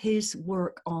some of his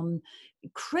work on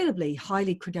incredibly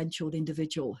highly credentialed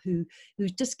individual who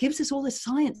just gives us all the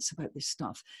science about this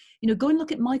stuff. You know, go and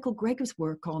look at Michael Greger's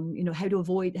work on, you know,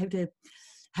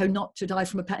 how not to die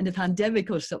from a pandemic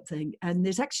or something. And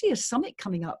there's actually a summit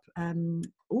coming up.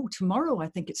 Tomorrow, I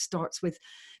think it starts, with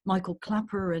Michael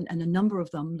Clapper and a number of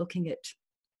them looking at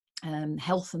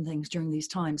health and things during these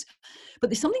times. But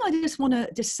there's something I just want to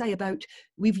just say about,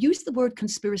 we've used the word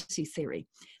conspiracy theory.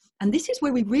 And this is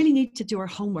where we really need to do our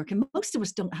homework. And most of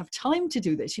us don't have time to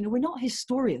do this. You know, we're not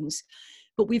historians,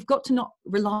 but we've got to not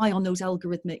rely on those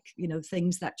algorithmic, you know,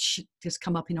 things that just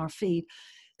come up in our feed.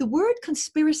 The word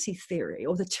conspiracy theory,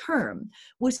 or the term,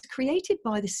 was created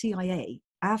by the CIA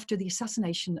after the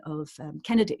assassination of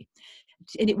Kennedy.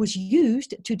 And it was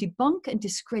used to debunk and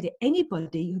discredit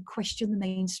anybody who questioned the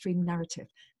mainstream narrative.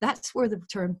 That's where the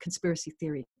term conspiracy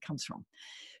theory comes from.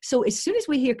 So as soon as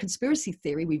we hear conspiracy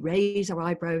theory, we raise our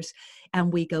eyebrows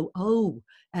and we go, oh,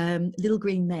 little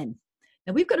green men.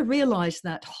 Now, we've got to realize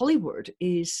that Hollywood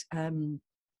is,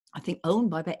 I think,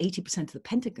 owned by about 80% of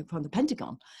the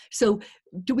Pentagon. So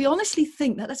do we honestly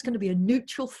think that that's going to be a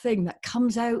neutral thing that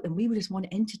comes out and we would just want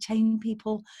to entertain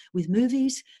people with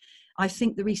movies? I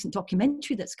think the recent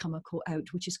documentary that's come out,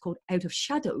 which is called Out of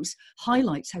Shadows,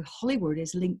 highlights how Hollywood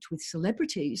is linked with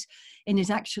celebrities and is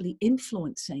actually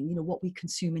influencing, you know, what we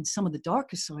consume in some of the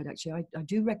darker side. Actually, I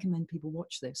do recommend people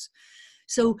watch this.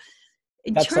 So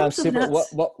that sounds super.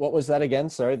 What was that again?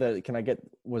 Sorry,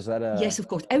 was that a... Yes, of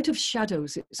course. Out of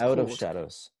Shadows, it's called. Out of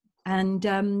Shadows. And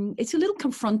it's a little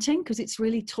confronting because it's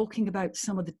really talking about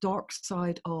some of the dark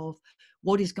side of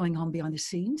what is going on behind the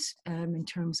scenes in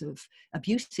terms of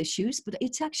abuse issues. But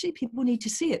it's actually, people need to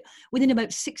see it. Within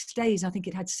about 6 days, I think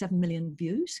it had 7 million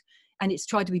views. And it's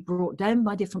tried to be brought down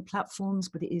by different platforms,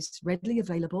 but it is readily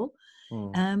available.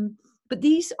 But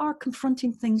these are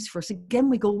confronting things for us. Again,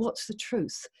 we go, what's the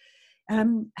truth?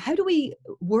 How do we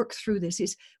work through this?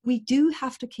 Is we do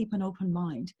have to keep an open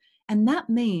mind. And that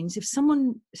means if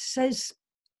someone says,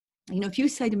 you know, if you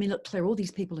say to me, look, Claire, all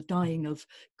these people are dying of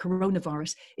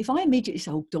coronavirus, if I immediately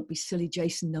say, oh, don't be silly,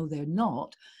 Jason, no, they're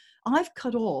not, I've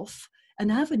cut off an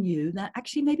avenue that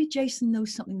actually maybe Jason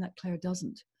knows something that Claire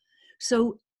doesn't.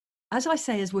 So as I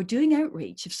say, as we're doing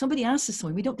outreach, if somebody asks us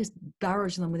something, we don't just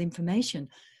barrage them with information.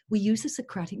 We use the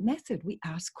Socratic method. We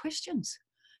ask questions.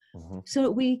 Mm-hmm.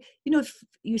 So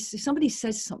if somebody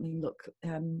says something, look,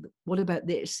 what about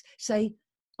this? Say,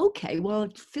 okay, well,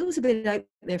 it feels a bit out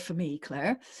there for me,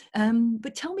 Claire,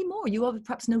 but tell me more. You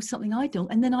perhaps know something I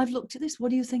don't. And then I've looked at this. What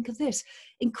do you think of this?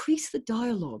 Increase the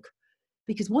dialogue.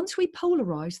 Because once we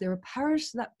polarize, there are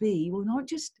powers that be will not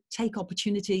just take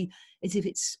opportunity as if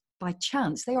it's by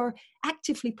chance. They are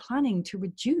actively planning to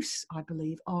reduce, I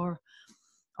believe, our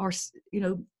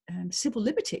civil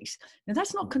liberties. Now,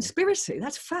 that's not conspiracy.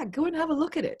 That's fact. Go and have a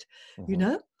look at it,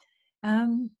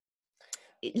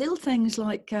 little things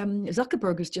like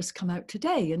Zuckerberg has just come out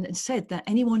today and said that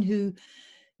anyone who,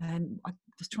 I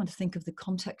was trying to think of the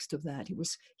context of that.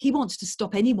 He wants to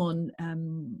stop anyone,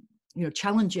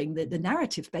 challenging the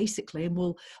narrative basically. And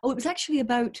it was actually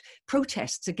about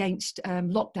protests against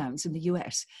lockdowns in the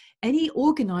US. Any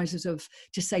organizers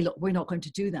to say, look, we're not going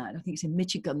to do that. I think it's in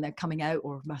Michigan they're coming out,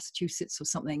 or Massachusetts or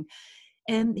something.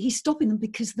 And he's stopping them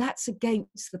because that's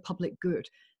against the public good.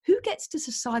 Who gets to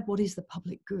decide what is the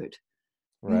public good?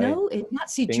 Right. In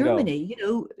Nazi Germany,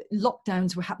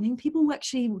 lockdowns were happening. People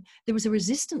there was a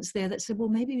resistance there that said, well,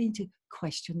 maybe we need to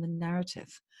question the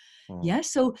narrative. Yeah.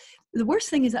 So the worst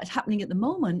thing is that's happening at the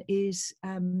moment is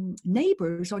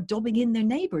neighbors are dobbing in their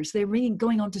neighbors. They're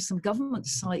going onto some government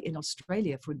site in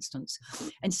Australia, for instance,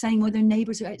 and saying, well, their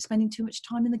neighbors are out spending too much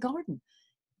time in the garden.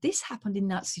 This happened in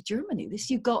Nazi Germany.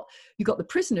 You got the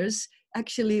prisoners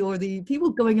actually, or the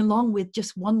people going along with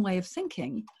just one way of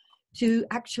thinking to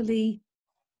actually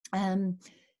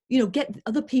get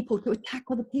other people to attack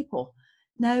other people.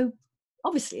 Now,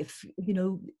 obviously,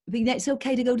 it's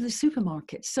okay to go to the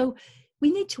supermarket. So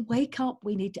we need to wake up.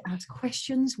 We need to ask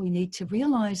questions. We need to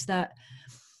realize that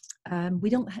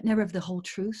we never have the whole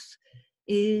truth.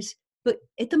 But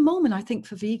at the moment, I think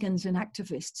for vegans and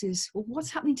activists is, well,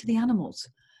 what's happening to the animals?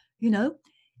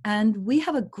 And we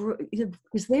have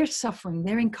because they're suffering,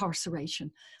 their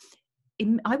incarceration.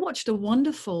 I watched a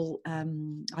wonderful,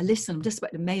 I'm just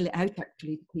about to mail it out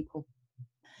actually to people,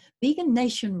 Vegan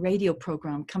Nation radio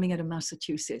program coming out of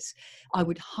Massachusetts. I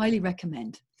would highly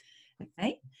recommend.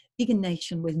 Okay, Vegan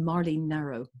Nation with Marlene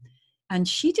Narrow. And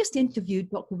she just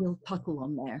interviewed Dr. Will Tuttle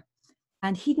on there.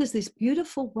 And he does this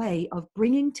beautiful way of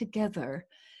bringing together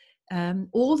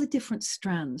all the different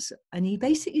strands. And he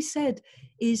basically said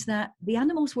is that the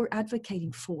animals we're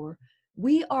advocating for,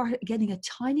 we are getting a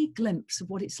tiny glimpse of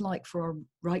what it's like for our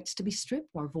rights to be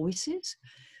stripped, our voices.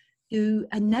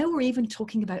 And now we're even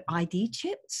talking about ID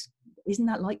chips. Isn't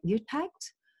that like ear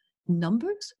tags?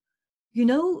 Numbers?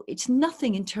 It's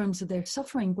nothing in terms of their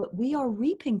suffering, but we are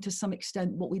reaping to some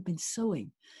extent what we've been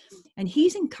sowing. And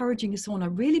he's encouraging us on. I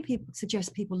really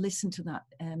suggest people listen to that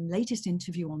latest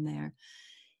interview on there,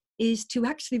 is to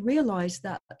actually realize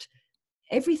that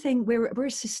everything, we're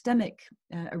a systemic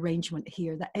arrangement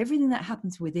here, that everything that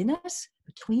happens within us,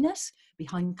 between us,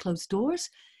 behind closed doors,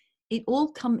 it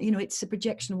all it's a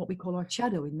projection of what we call our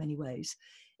shadow in many ways.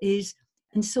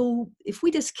 And so if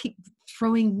we just keep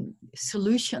throwing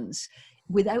solutions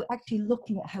without actually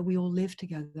looking at how we all live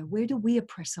together, where do we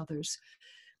oppress others?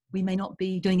 We may not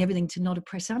be doing everything to not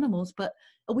oppress animals, but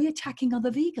are we attacking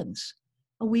other vegans?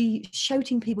 Are we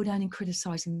shouting people down and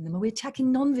criticizing them? Are we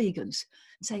attacking non-vegans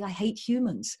and saying, I hate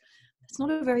humans? That's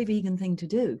not a very vegan thing to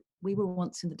do. We were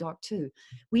once in the dark too.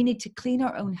 We need to clean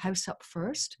our own house up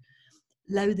first,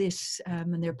 allow this,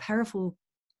 and they're powerful.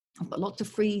 I've got lots of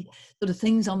free sort of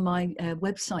things on my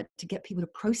website to get people to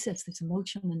process this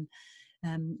emotion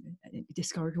and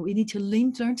discouragement. We need to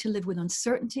learn to live with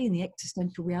uncertainty and the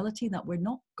existential reality that we're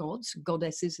not gods,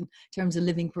 goddesses in terms of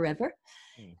living forever.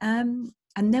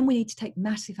 And then we need to take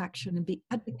massive action and be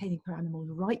advocating for animals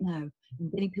right now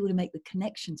and getting people to make the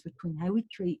connections between how we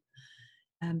treat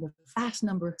the vast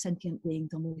number of sentient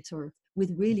beings on this earth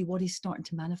with really what is starting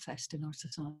to manifest in our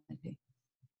society.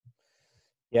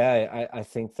 Yeah, I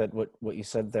think that what you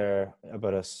said there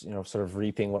about us, sort of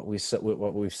reaping what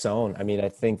we've sown. I mean, I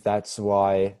think that's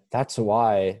why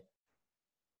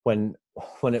when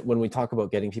we talk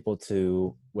about getting people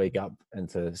to wake up and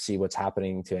to see what's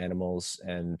happening to animals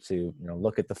and to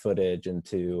look at the footage and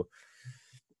to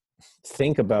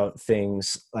think about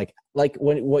things like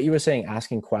what you were saying,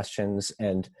 asking questions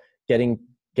and getting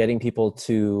people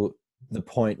to the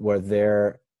point where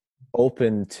they're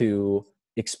open to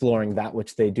exploring that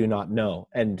which they do not know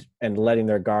and letting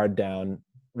their guard down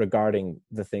regarding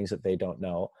the things that they don't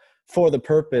know, for the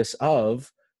purpose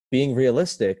of being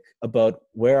realistic about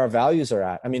where our values are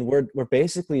at. I mean, we're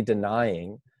basically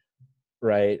denying,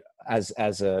 right, as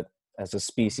a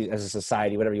species, as a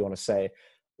society, whatever you want to say,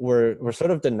 we're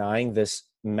sort of denying this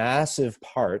massive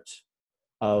part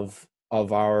of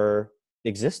our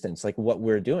existence, like what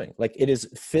we're doing. Like it is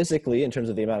physically, in terms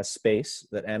of the amount of space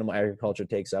that animal agriculture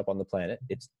takes up on the planet,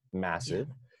 it's massive.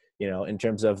 You know, in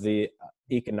terms of the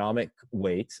economic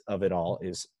weight of it all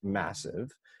is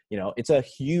massive. You know, it's a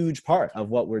huge part of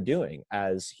what we're doing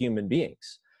as human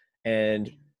beings.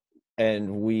 And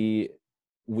we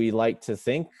like to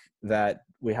think that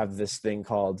we have this thing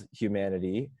called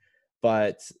humanity,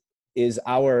 but is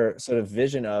our sort of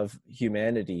vision of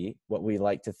humanity what we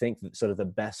like to think sort of the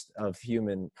best of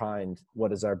humankind? What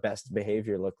does our best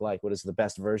behavior look like? What is the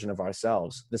best version of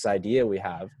ourselves? This idea we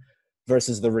have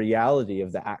versus the reality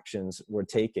of the actions we're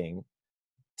taking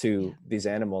to these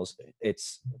animals.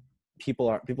 It's people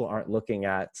aren't looking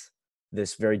at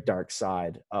this very dark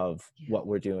side of what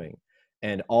we're doing.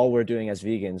 And all we're doing as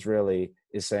vegans really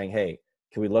is saying, hey,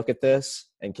 can we look at this?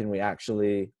 And can we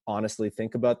actually honestly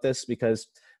think about this? Because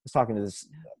I was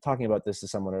talking about this to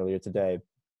someone earlier today.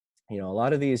 You know, a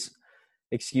lot of these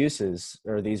excuses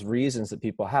or these reasons that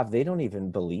people have, they don't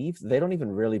even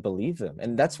really believe them.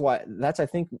 And that's I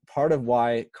think part of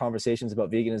why conversations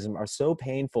about veganism are so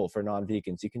painful for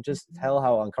non-vegans. You can just tell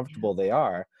how uncomfortable they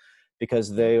are,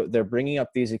 because they're bringing up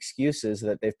these excuses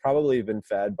that they've probably been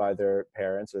fed by their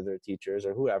parents or their teachers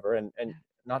or whoever. And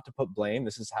not to put blame,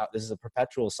 this is a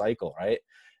perpetual cycle, right?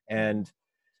 And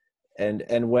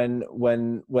when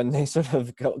they sort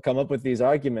of come up with these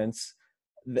arguments,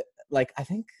 like I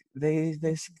think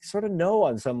they sort of know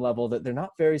on some level that they're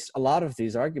not a lot of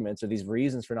these arguments or these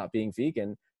reasons for not being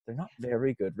vegan, they're not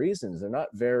very good reasons. They're not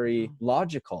very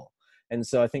logical. And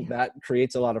so I think that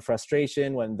creates a lot of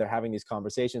frustration when they're having these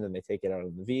conversations and they take it out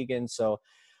of the vegan. So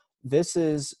this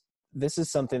is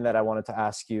something that I wanted to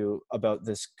ask you about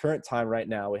this current time right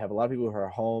now. We have a lot of people who are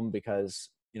home because,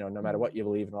 you know, no matter what you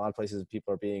believe, in a lot of places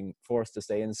people are being forced to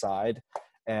stay inside.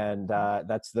 And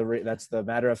that's the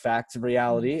matter of fact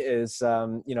reality is,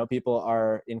 you know, people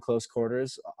are in close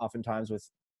quarters, oftentimes with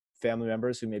family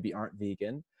members who maybe aren't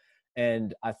vegan.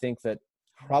 And I think that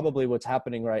probably what's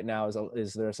happening right now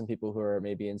is there are some people who are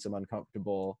maybe in some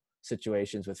uncomfortable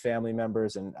situations with family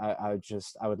members. And I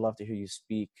would love to hear you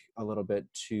speak a little bit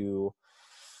to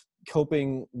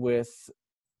coping with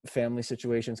family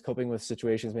situations, coping with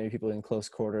situations, maybe people in close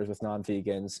quarters with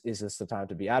non-vegans. Is this the time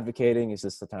to be advocating? Is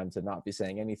this the time to not be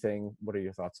saying anything? What are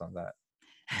your thoughts on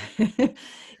that?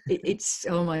 It's,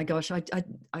 oh my gosh,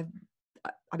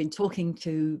 I've been talking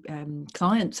to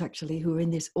clients actually who are in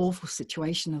this awful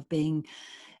situation of being,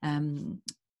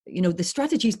 you know, the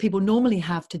strategies people normally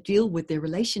have to deal with their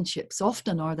relationships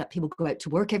often are that people go out to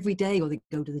work every day, or they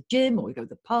go to the gym, or they go to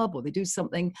the pub, or they do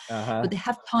something, but they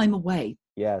have time away.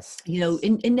 Yes. You know,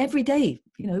 in every day,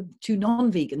 you know, two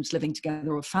non-vegans living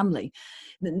together or family,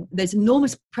 there's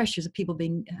enormous pressures of people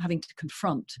having to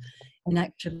confront and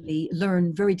actually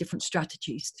learn very different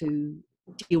strategies to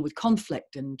deal with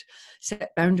conflict and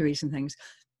set boundaries and things.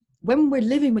 When we're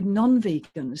living with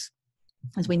non-vegans,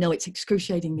 as we know, it's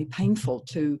excruciatingly painful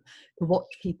to watch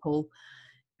people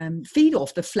feed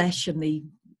off the flesh and the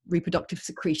reproductive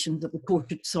secretions of the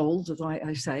tortured souls, as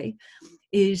I say,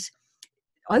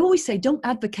 I always say, don't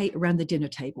advocate around the dinner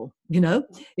table, you know,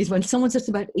 is when someone's just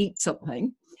about to eat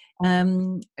something.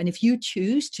 And if you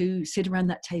choose to sit around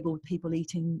that table with people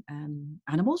eating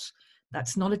animals,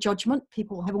 that's not a judgment.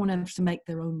 Everyone has to make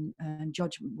their own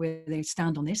judgment where they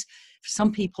stand on this. For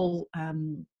some people,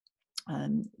 you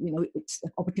know, it's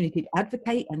an opportunity to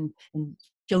advocate and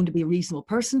shown to be a reasonable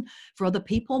person. For other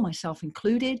people, myself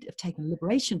included, have taken a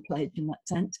liberation pledge in that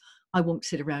sense. I won't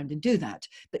sit around and do that.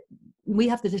 But we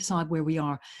have to decide where we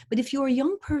are. But if you're a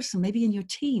young person, maybe in your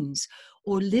teens,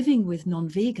 or living with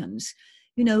non-vegans,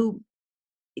 you know,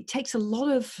 it takes a lot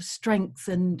of strength,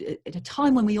 and at a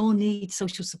time when we all need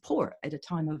social support, at a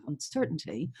time of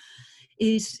uncertainty,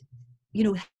 is, you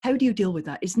know, how do you deal with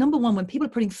that? It's number one, when people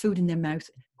are putting food in their mouth,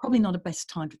 probably not the best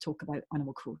time to talk about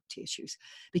animal cruelty issues,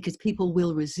 because people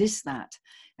will resist that.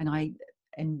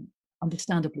 And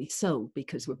understandably so,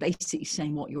 because we're basically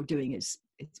saying what you're doing is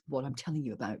what I'm telling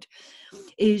you about.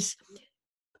 It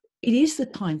is the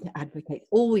time to advocate,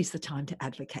 always the time to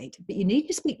advocate, but you need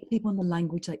to speak to people in the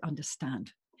language they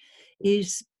understand. You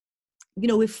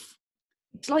know, if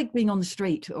it's like being on the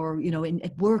street or, you know,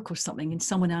 at work or something, and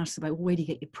someone asks about, well, where do you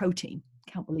get your protein?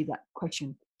 Can't believe that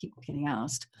question keeps getting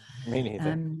asked. Me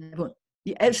neither.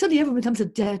 Suddenly everyone becomes a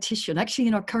dietitian. Actually,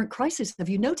 in our current crisis, have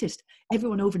you noticed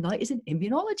everyone overnight is an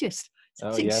immunologist?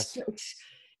 Yes. It's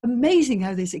amazing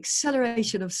how this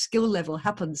acceleration of skill level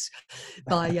happens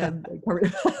by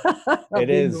It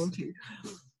is.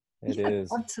 It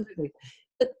is. Absolutely.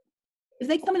 But if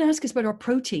they come and ask us about our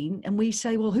protein and we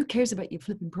say, well, who cares about your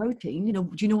flipping protein? You know,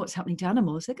 do you know what's happening to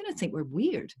animals? They're going to think we're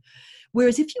weird.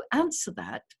 Whereas if you answer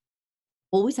that,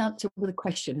 always answer with a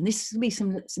question, and this will be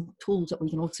some tools that we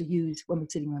can also use when we're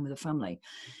sitting around with a family,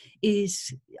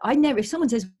 is if someone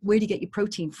says, where do you get your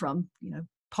protein from? You know,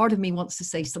 part of me wants to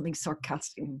say something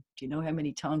sarcastic. Do you know how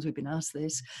many times we've been asked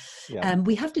this? Yeah.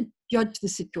 We have to judge the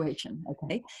situation,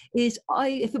 okay? If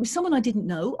it was someone I didn't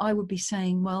know, I would be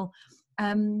saying, well,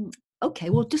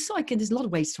 okay, well, just so I can, there's a lot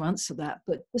of ways to answer that,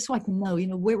 but just so I can know, you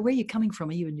know, where are you coming from?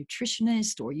 Are you a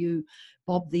nutritionist, or are you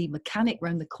Bob the mechanic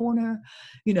round the corner?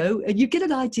 You know, and you get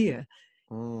an idea.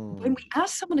 When we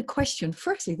ask someone a question,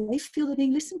 firstly, they feel they're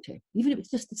being listened to, even if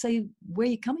it's just to say, where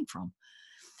are you coming from?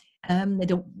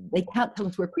 They can't tell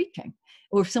us we're preaching.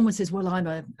 Or if someone says, well, I'm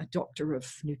a doctor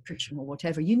of nutrition or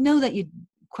whatever, you know that your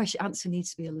answer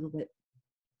needs to be a little bit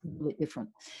different.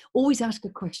 Always ask a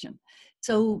question.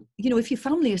 So, you know, if your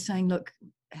family is saying, look,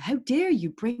 how dare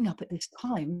you bring up at this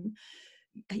time,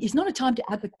 it's not a time to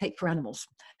advocate for animals,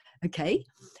 okay?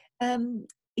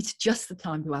 It's just the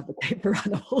time to advocate for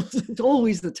animals. It's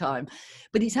always the time.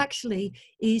 But it's actually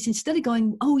is, instead of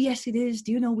going, oh, yes, it is.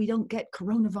 Do you know we don't get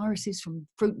coronaviruses from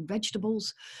fruit and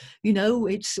vegetables? You know,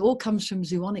 it's all comes from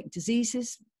zoonotic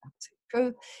diseases. That's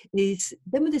true.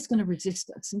 Then it's going to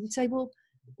resist us. And you say, well,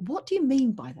 what do you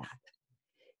mean by that?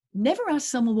 Never ask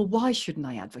someone, well, why shouldn't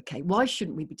I advocate? Why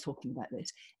shouldn't we be talking about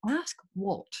this? Ask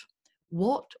what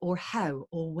or how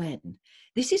or when.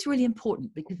 This is really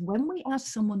important, because when we ask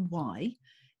someone why,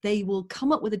 they will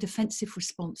come up with a defensive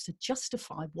response to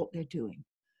justify what they're doing.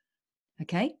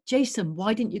 Okay, Jason,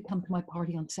 why didn't you come to my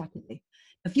party on Saturday?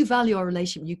 If you value our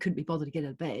relationship and you couldn't be bothered to get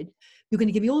out of bed, you're going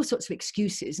to give me all sorts of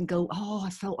excuses and go, oh, I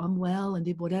felt unwell and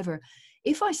did whatever.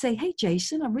 If I say, hey,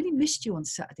 Jason, I really missed you on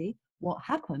Saturday. What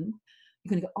happened? You're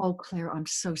going to go, oh, Claire, I'm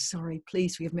so sorry.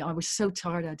 Please forgive me. I was so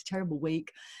tired. I had a terrible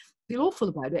week. I feel awful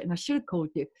about it. And I should have called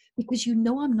you, because you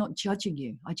know I'm not judging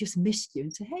you. I just missed you,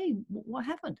 and say, hey, what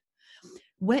happened?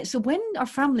 So when our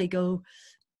family go,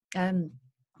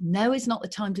 now is not the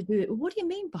time to do it. What do you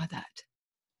mean by that?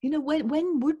 You know,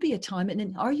 when would be a time? And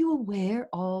then, are you aware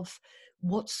of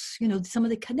what's, you know, some of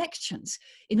the connections?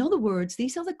 In other words,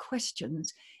 these other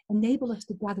questions enable us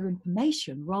to gather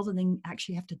information rather than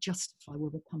actually have to justify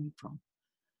where we're coming from.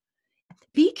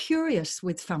 Be curious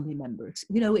with family members.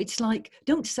 You know, it's like,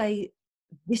 don't say,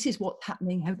 this is what's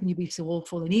happening. How can you be so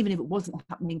awful? And even if it wasn't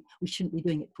happening, we shouldn't be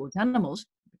doing it towards animals,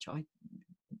 which I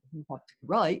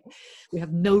right. We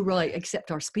have no right, except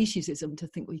our speciesism, to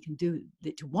think we can do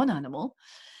it to one animal.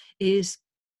 Is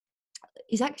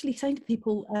actually saying to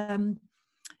people,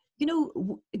 you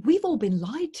know, we've all been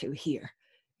lied to here.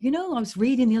 You know, I was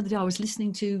reading the other day, I was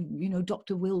listening to, you know,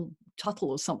 Dr. Will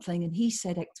Tuttle or something, and he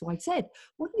said X, Y, Z.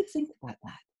 What do you think about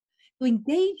that? So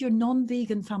engage your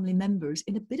non-vegan family members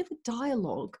in a bit of a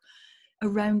dialogue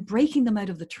around breaking them out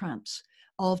of the trance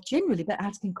of generally about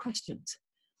asking questions.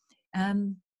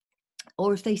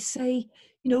 Or if they say,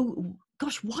 you know,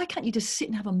 gosh, why can't you just sit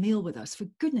and have a meal with us? For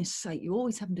goodness sake, you're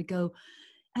always having to go.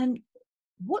 And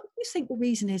what do you think the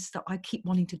reason is that I keep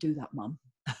wanting to do that, Mum?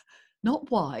 Not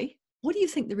why. What do you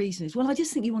think the reason is? Well, I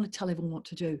just think you want to tell everyone what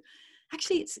to do.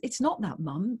 Actually, it's not that,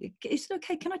 Mum. Is it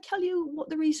okay? Can I tell you what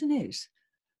the reason is?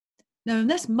 Now,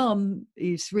 unless Mum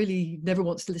is really never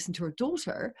wants to listen to her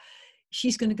daughter,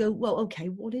 she's going to go, well, okay,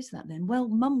 what is that then? Well,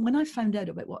 Mum, when I found out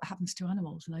about what happens to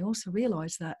animals, and I also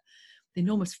realized that the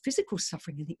enormous physical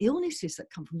suffering and the illnesses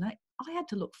that come from that, I had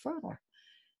to look further.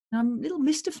 And I'm a little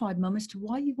mystified, Mum, as to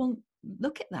why you won't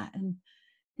look at that. And,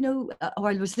 you know, or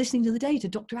I was listening the other day to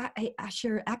Dr.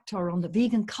 Asher Akhtar on the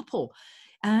vegan couple.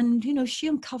 And, you know, she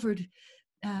uncovered,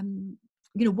 you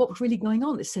know, what was really going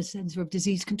on. This sense of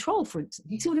disease control, for instance.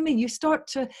 You see what I mean? You start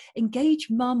to engage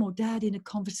Mum or Dad in a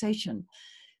conversation,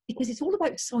 because it's all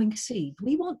about sowing seed.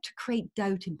 We want to create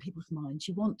doubt in people's minds.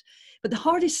 But the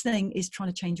hardest thing is trying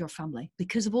to change your family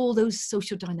because of all those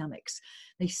social dynamics.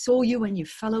 They saw you when you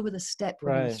fell over the step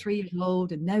when you were 3 years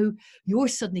old, and now you're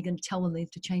suddenly going to tell them they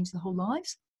have to change their whole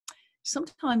lives.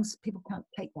 Sometimes people can't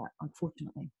take that,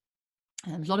 unfortunately.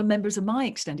 And there's a lot of members of my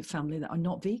extended family that are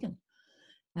not vegan.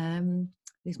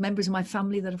 There's members of my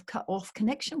family that have cut off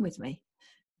connection with me.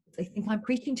 They think I'm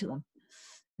preaching to them.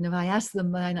 And if I ask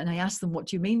them, what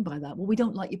do you mean by that? Well, we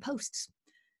don't like your posts.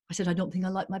 I said, I don't think I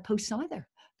like my posts either,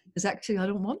 because actually I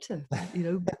don't want to, you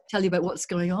know, tell you about what's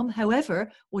going on.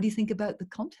 However, what do you think about the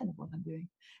content of what I'm doing?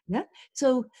 Yeah.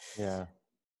 So yeah,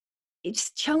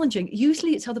 it's challenging.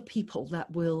 Usually it's other people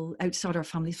that will, outside our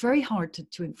family. It's very hard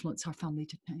to influence our family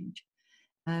to change,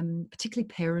 particularly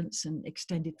parents and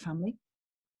extended family.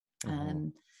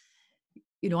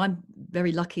 You know, I'm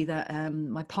very lucky that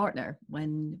my partner,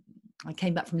 when I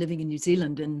came back from living in New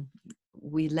Zealand, and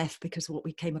we left because of what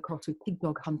we came across with pig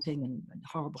dog hunting and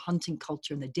horrible hunting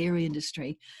culture in the dairy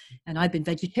industry. And I'd been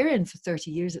vegetarian for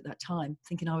 30 years at that time,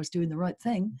 thinking I was doing the right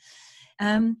thing.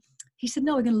 He said,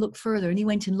 no, we're going to look further. And he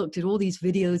went and looked at all these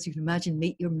videos. You can imagine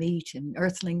Meat Your Meat and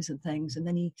Earthlings and things. And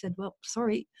then he said, well,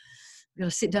 sorry, we're going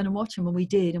to sit down and watch them. And we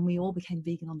did. And we all became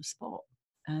vegan on the spot.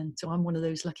 And so I'm one of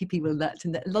those lucky people and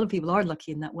a lot of people are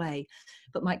lucky in that way.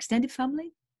 But my extended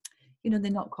family,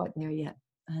 they're not quite there yet.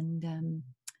 And,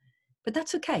 but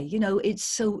that's okay. It's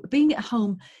so being at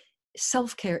home,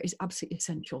 self-care is absolutely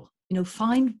essential.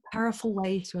 Find powerful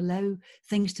ways to allow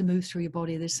things to move through your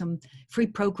body. There's some free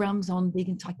programs on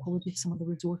Vegan Psychologist, some of the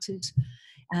resources.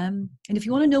 And if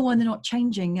you want to know why they're not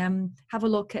changing, have a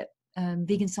look at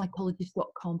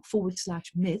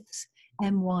veganpsychologist.com/myths,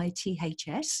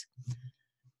 MYTHS.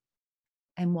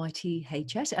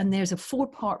 MYTHS, and there's a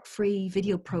 4-part free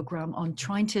video program on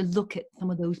trying to look at some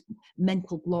of those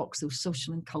mental blocks, those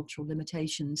social and cultural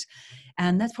limitations,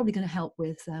 and that's probably going to help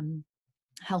with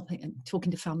helping and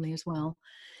talking to family as well.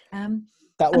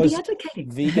 That was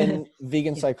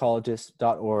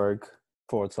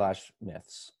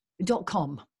veganpsychologist.org/myths.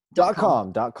 .com.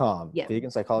 .com. Yeah.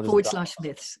 Vegan Psychologist.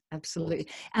 /myths. Absolutely.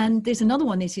 And there's another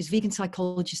one. This is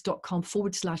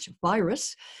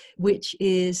veganpsychologist.com/virus, which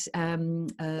is a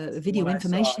video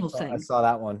informational thing. I saw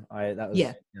that one.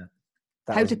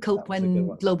 How to cope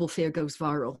when global fear goes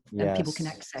viral. Yes. And people can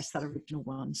access that original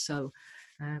one. So,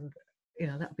 that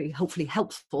would be hopefully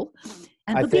helpful.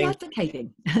 And be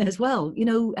advocating as well.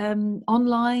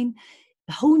 Online.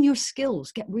 Hone your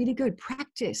skills, get really good,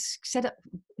 practice, set up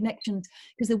connections,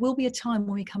 because there will be a time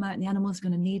when we come out and the animals are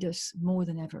going to need us more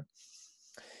than ever.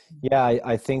 Yeah,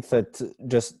 I think that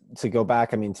just to go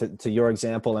back, to your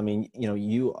example,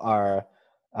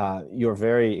 you're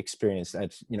very experienced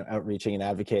at, outreaching and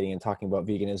advocating and talking about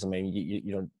veganism.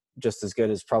 You just as good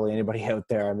as probably anybody out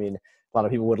there. A lot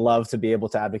of people would love to be able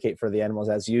to advocate for the animals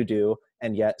as you do,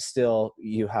 and yet still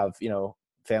you have,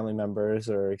 family members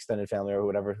or extended family or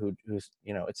whatever who's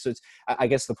it's I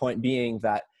guess the point being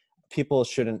that people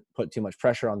shouldn't put too much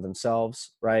pressure on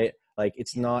themselves, right? Like,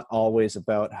 it's not always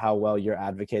about how well you're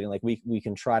advocating. Like, we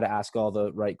can try to ask all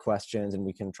the right questions and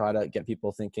we can try to get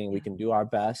people thinking, we can do our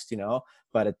best,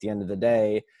 but at the end of the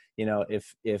day,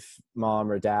 if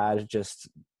mom or dad just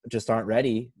aren't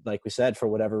ready, like we said, for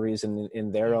whatever reason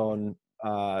in their own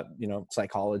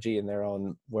psychology and their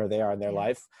own where they are in their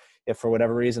life, if for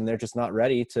whatever reason they're just not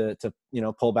ready to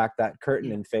pull back that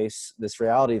curtain and face this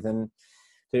reality, then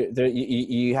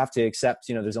you have to accept,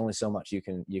 there's only so much you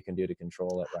can do to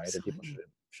control it, right? Absolutely. And people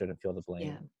shouldn't feel the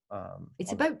blame.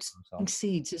 It's about planting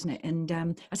seeds, isn't it? And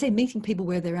I say meeting people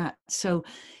where they're at. So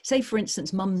say, for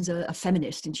instance, mum's a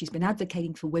feminist and she's been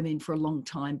advocating for women for a long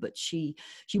time, but she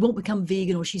won't become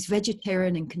vegan, or she's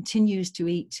vegetarian and continues to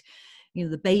eat,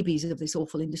 the babies of this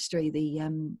awful industry, the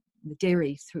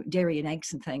dairy and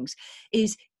eggs and things,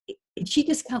 is she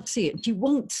just can't see it. She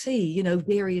won't see,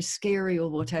 dairy is scary or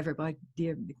whatever. By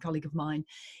dear colleague of mine,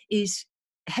 is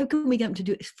how can we get them to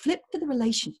do it? Flip to the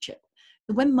relationship.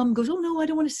 When mum goes, oh no, I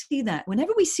don't want to see that.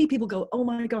 Whenever we see people go, oh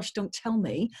my gosh, don't tell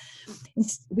me,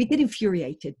 we get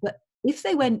infuriated. But if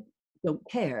they went, don't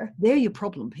care, they're your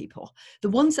problem people. The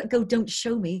ones that go, don't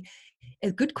show me.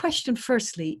 A good question,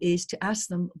 firstly, is to ask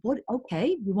them,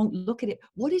 okay, we won't look at it.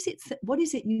 What is it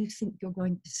you think you're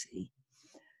going to see?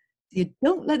 You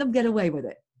don't let them get away with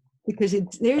it, because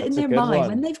it's there in their mind.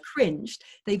 When they've cringed,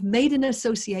 they've made an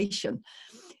association.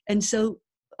 And so,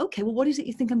 okay, well, what is it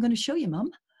you think I'm going to show you, mum?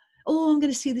 Oh, I'm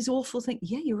going to see this awful thing.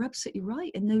 Yeah, you're absolutely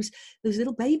right. And those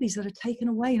little babies that are taken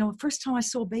away. First time I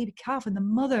saw a baby calf and the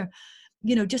mother,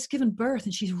 just given birth,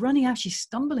 and she's running out, she's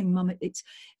stumbling, mum. It's,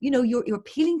 you're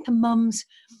appealing to mum's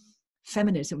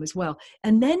feminism as well.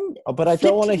 And then, but I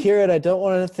don't want to hear it. I don't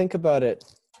want to think about it.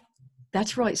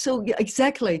 That's right. So yeah,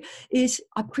 exactly, is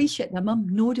I appreciate that, mum,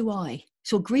 nor do I.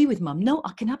 So agree with mum. No,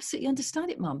 I can absolutely understand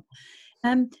it, mum.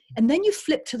 And then you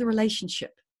flip to the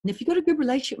relationship. And if you've got a good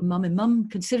relationship with mum, and mum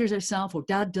considers herself, or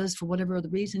dad does for whatever other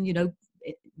reason,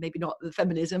 maybe not the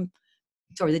feminism,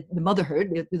 sorry, the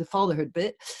motherhood, the fatherhood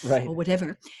bit, right, or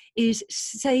whatever, is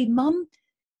say, mum,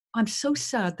 I'm so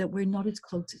sad that we're not as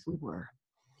close as we were.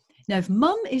 Now, if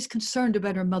mum is concerned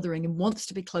about her mothering and wants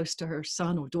to be close to her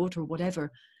son or daughter or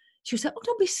whatever, she'll say, oh,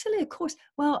 don't be silly, of course.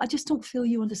 Well, I just don't feel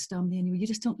you understand me anyway. You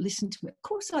just don't listen to me. Of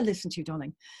course I listen to you,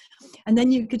 darling. And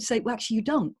then you could say, well, actually, you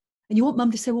don't. And you want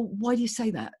mum to say, well, why do you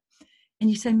say that? And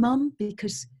you say, mum,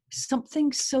 because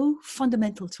something so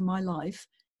fundamental to my life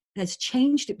has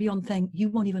changed it beyond thing. You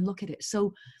won't even look at it.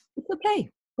 So it's okay.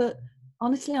 But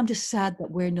honestly, I'm just sad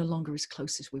that we're no longer as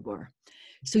close as we were.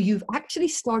 So you've actually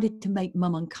started to make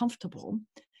mum uncomfortable.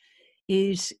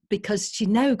 is because she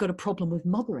now got a problem with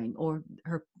mothering or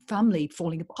her family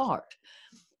falling apart.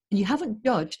 And you haven't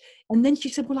judged. And then she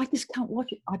said, well, I just can't watch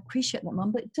it. I appreciate that,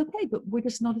 Mum, but it's okay, but we're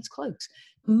just not as close.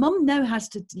 Mum now has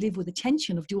to live with the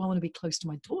tension of, do I want to be close to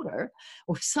my daughter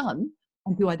or son?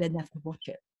 And do I then have to watch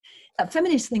it? That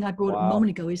feminist thing I brought up a moment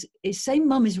ago is saying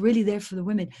Mum is really there for the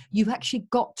women. You've actually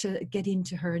got to get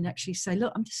into her and actually say,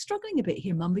 look, I'm just struggling a bit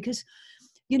here, Mum, because,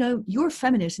 you know, you're a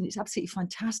feminist and it's absolutely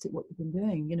fantastic what you've been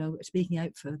doing, you know, speaking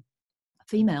out for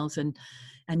females and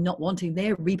not wanting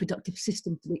their reproductive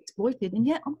system to be exploited. And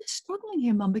yet I'm just struggling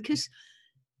here, Mum, because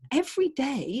every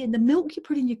day, and the milk you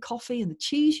put in your coffee and the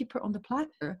cheese you put on the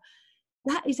platter,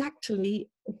 that is actually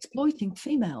exploiting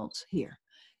females here.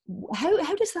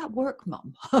 How does that work,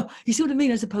 Mum? You see what I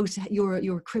mean? As opposed to you're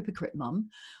a hypocrite, Mum.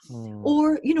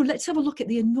 Or, you know, let's have a look at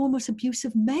the enormous abuse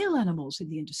of male animals in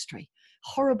the industry.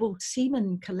 Horrible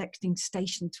semen collecting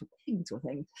stations for pigs or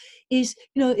things. Is,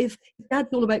 you know, if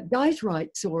Dad's all about guys'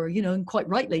 rights, or, you know, and quite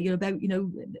rightly, you know, about, you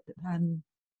know,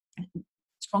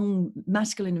 strong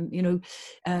masculine, you know,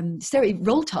 stereotype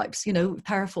role types, you know,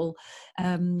 powerful,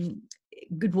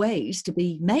 good ways to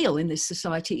be male in this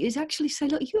society, is actually say,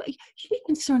 look, you be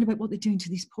concerned about what they're doing to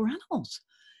these poor animals.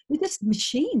 They're just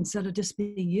machines that are just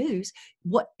being used.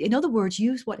 In other words,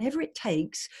 use whatever it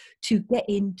takes to get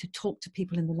in to talk to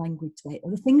people in the language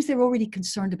or the things they're already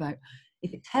concerned about.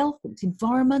 If it's health, if it's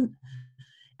environment,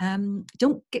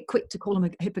 don't get quick to call them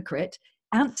a hypocrite.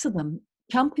 Answer them,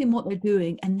 champion what they're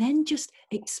doing, and then just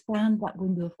expand that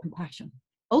window of compassion.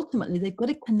 Ultimately, they've got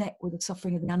to connect with the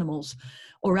suffering of the animals,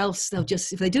 or else they'll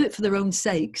just, if they do it for their own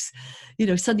sakes, you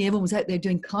know, suddenly everyone's out there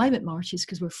doing climate marches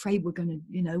because we're afraid we're going to,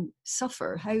 you know,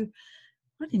 suffer. What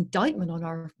an indictment on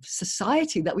our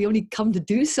society that we only come to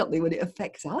do something when it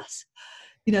affects us.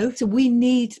 You know, so we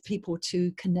need people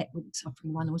to connect with the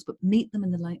suffering of animals, but meet them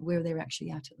in the light where they're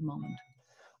actually at the moment.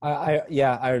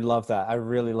 I love that. I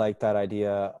really like that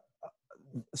idea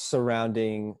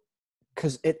surrounding,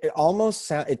 because it almost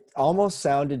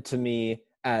sounded to me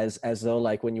as though,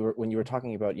 like, when you were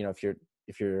talking about, you know,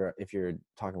 if you're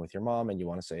talking with your mom and you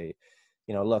want to say,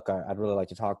 you know, look, I'd really like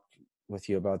to talk with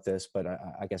you about this, but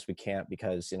I guess we can't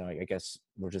because, you know, I guess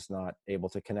we're just not able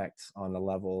to connect on a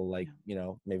level, like, you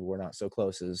know, maybe we're not so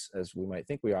close as we might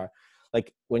think we are.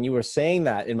 Like, when you were saying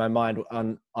that, in my mind,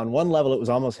 on one level, it was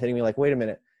almost hitting me like, wait a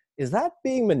minute, is that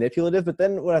being manipulative? But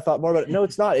then when I thought more about it, no,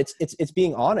 it's not. It's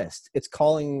being honest. It's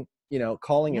calling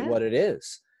it what it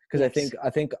is. Because yes. I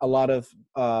think a lot of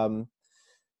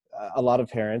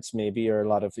parents, maybe, or a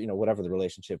lot of, you know, whatever the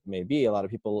relationship may be, a lot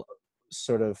of people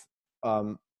sort of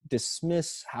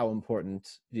dismiss how important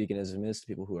veganism is to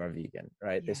people who are vegan,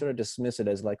 right? Yeah. They sort of dismiss it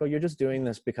as like, oh, you're just doing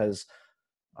this because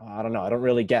I don't know, I don't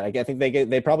really get it. I think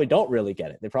they probably don't really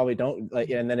get it. They probably don't, like.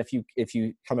 And then if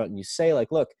you come out and you say,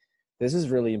 like, look, this is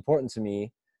really important to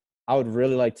me, I would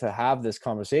really like to have this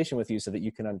conversation with you so that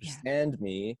you can understand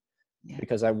me,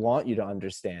 because I want you to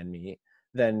understand me,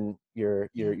 then you're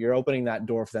opening that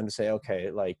door for them to say, okay,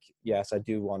 like, yes, I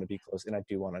do want to be close and I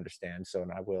do want to understand. So,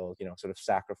 and I will, you know, sort of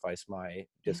sacrifice my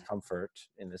discomfort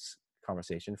in this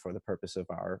conversation for the purpose of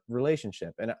our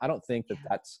relationship. And I don't think that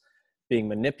that's being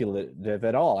manipulative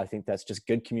at all. I think that's just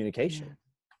good communication.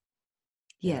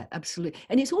 Yeah, absolutely.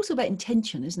 And it's also about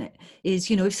intention, isn't it? Is,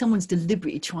 you know, if someone's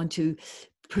deliberately trying to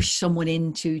push someone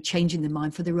into changing their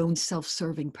mind for their own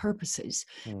self-serving purposes,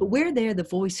 but we're there, the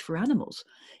voice for animals.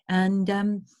 And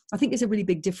I think there's a really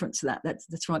big difference to that.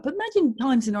 That's right. But imagine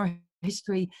times in our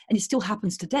history, and it still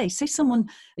happens today. Say a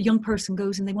young person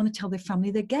goes and they want to tell their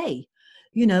family they're gay,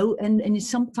 you know, and in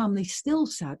some families still,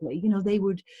 sadly, you know, they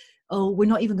would, oh, we're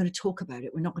not even going to talk about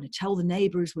it. We're not going to tell the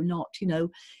neighbors. We're not, you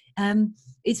know.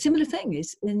 It's a similar thing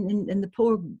is in the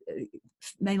poor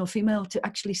male or female to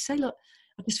actually say, look,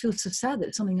 I just feel so sad that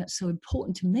it's something that's so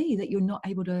important to me that you're not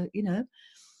able to, you know,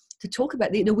 to talk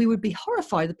about it. You know, we would be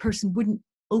horrified the person wouldn't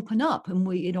open up, and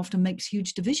it often makes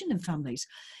huge division in families.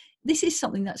 This is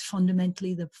something that's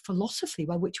fundamentally the philosophy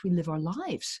by which we live our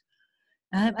lives.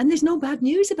 And there's no bad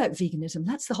news about veganism.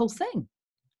 That's the whole thing.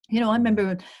 You know, I remember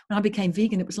when I became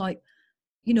vegan, it was like,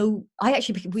 you know,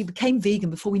 we became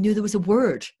vegan before we knew there was a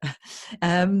word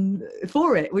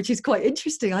for it, which is quite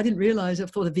interesting. I didn't realize I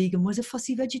thought a vegan was a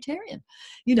fussy vegetarian.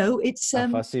 You know, it's a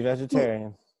fussy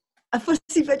vegetarian. A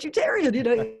fussy vegetarian, you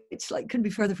know, it's like, couldn't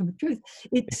be further from the truth.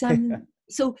 It's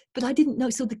so, but I didn't know.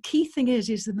 So the key thing is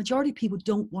the majority of people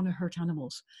don't want to hurt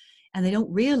animals, and they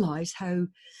don't realize how,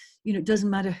 you know, it doesn't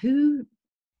matter who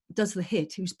does the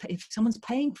hit, if someone's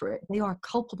paying for it, they are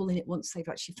culpable in it once they've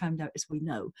actually found out, as we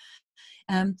know.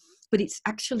 But it's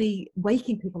actually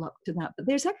waking people up to that. But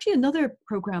there's actually another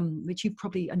program, which you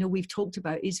probably, I know we've talked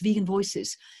about, is Vegan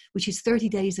Voices, which is 30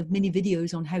 days of mini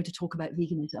videos on how to talk about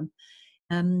veganism.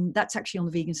 That's actually on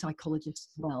the Vegan Psychologist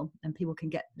as well. And people can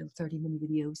get 30 mini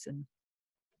videos. And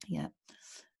yeah.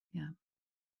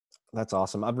 That's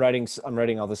awesome. I'm writing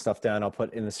all this stuff down. I'll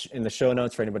put in the show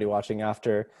notes for anybody watching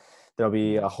after. There'll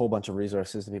be a whole bunch of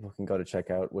resources that people can go to check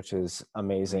out, which is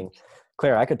amazing. Right.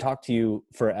 Claire, I could talk to you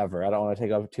forever. I don't want to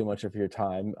take up too much of your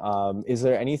time. Is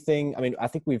there anything? I mean, I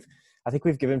think we've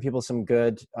given people some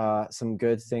good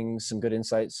things, some good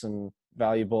insights, some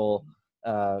valuable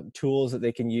tools that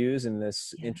they can use in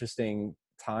this interesting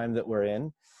time that we're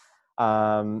in.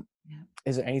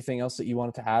 Is there anything else that you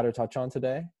wanted to add or touch on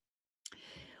today?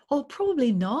 Oh,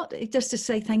 probably not. Just to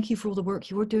say thank you for all the work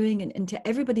you're doing, and to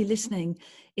everybody listening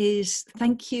is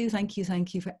thank you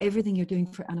for everything you're doing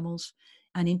for animals,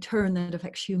 and in turn that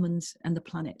affects humans and the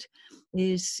planet.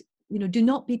 Is, do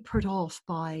not be put off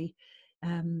by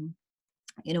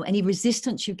any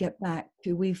resistance you get back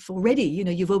to. We've already,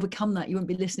 you've overcome that. You won't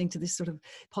be listening to this sort of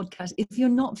podcast if you're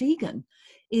not vegan.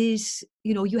 Is,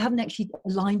 you haven't actually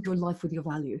aligned your life with your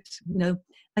values.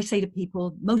 I say to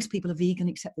people, most people are vegan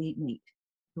except they eat meat.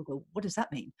 You'll go, what does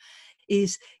that mean?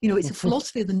 Is, it's a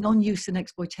philosophy of the non-use and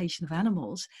exploitation of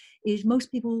animals. Is most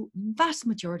people, vast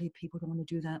majority of people don't want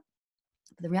to do that.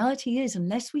 But the reality is,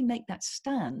 unless we make that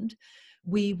stand,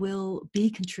 we will be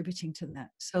contributing to that.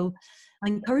 So I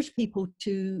encourage people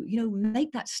to,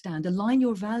 make that stand, align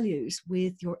your values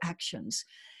with your actions.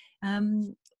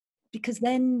 Because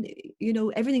then,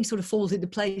 everything sort of falls into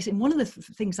place. And one of the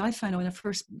things I found when I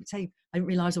first I didn't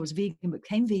realize I was vegan, but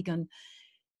became vegan,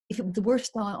 if it was the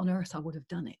worst diet on earth, I would have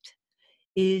done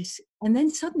it. And then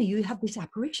suddenly you have this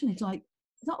apparition. It's like,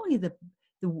 not only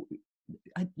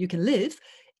you can live,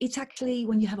 it's actually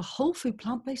when you have a whole food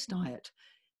plant-based diet,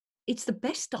 it's the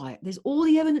best diet. There's all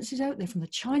the evidence is out there from the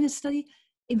China study.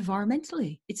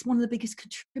 Environmentally, it's one of the biggest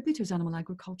contributors, animal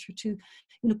agriculture, to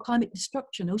climate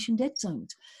destruction, ocean dead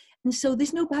zones. And so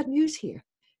there's no bad news here.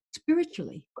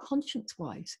 Spiritually,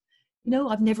 conscience-wise,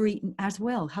 I've never eaten as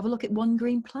well. Have a look at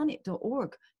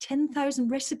onegreenplanet.org.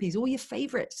 10,000 recipes, all your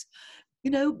favorites,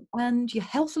 and your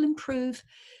health will improve,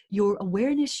 your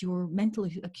awareness, your mental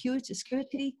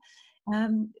acuity,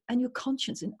 and your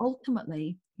conscience. And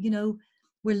ultimately,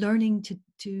 we're learning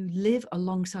to live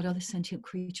alongside other sentient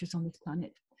creatures on this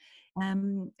planet.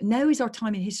 Now is our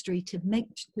time in history to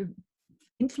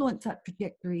influence that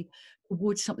trajectory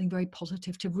towards something very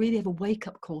positive, to really have a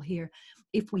wake-up call here.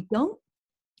 If we don't,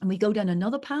 and we go down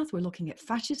another path, we're looking at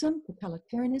fascism,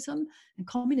 totalitarianism, and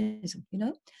communism,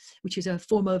 which is a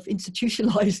form of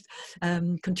institutionalized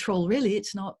control, really.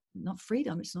 It's not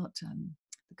freedom. It's not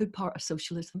the good part of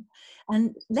socialism.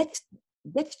 And let's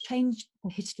change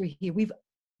the history here.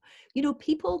 Some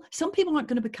people aren't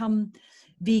going to become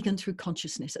vegan through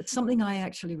consciousness. It's something I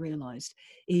actually realized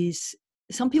is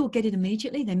some people get it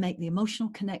immediately. They make the emotional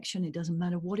connection. It doesn't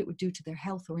matter what it would do to their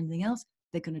health or anything else.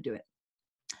 They're going to do it.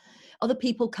 Other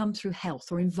people come through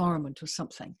health or environment or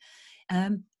something.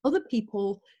 Other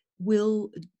people will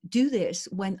do this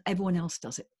when everyone else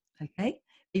does it, okay?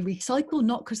 They recycle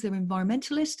not because they're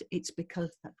environmentalist, it's because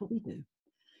that's what we do.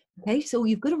 Okay, so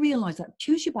you've got to realize that.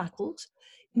 Choose your battles.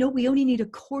 We only need a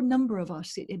core number of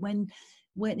us.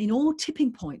 When in all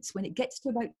tipping points, when it gets to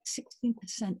about 16%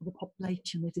 of the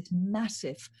population, there's this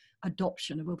massive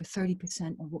adoption of over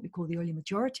 30% of what we call the early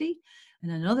majority,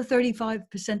 and another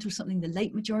 35% or something, the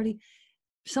late majority.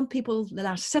 Some people, the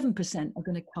last 7% are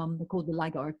going to come, they're called the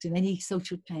laggards in any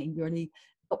social chain, the early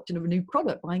adoption of a new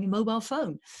product, buying a mobile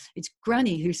phone. It's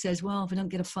granny who says, well, if I don't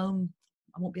get a phone,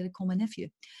 I won't be able to call my nephew.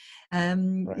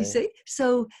 Right. You see?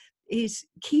 So is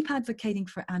keep advocating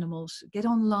for animals, get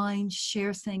online,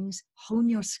 share things, hone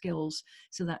your skills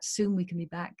so that soon we can be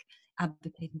back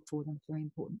advocating for them. Very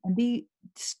important. And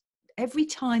every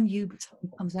time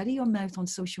something comes out of your mouth on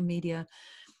social media,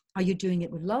 are you doing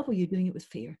it with love or are you doing it with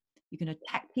fear? You're going to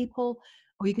attack people,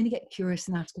 or you're going to get curious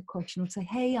and ask a question or say,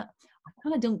 hey, I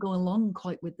kind of don't go along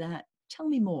quite with that. Tell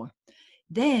me more.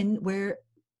 Then we're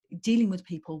dealing with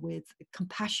people with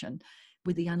compassion,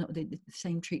 with the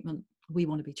same treatment we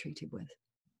want to be treated with.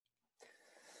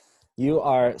 You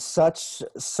are such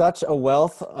a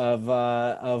wealth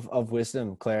of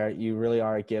wisdom, Claire. You really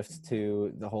are a gift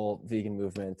to the whole vegan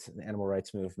movement, the animal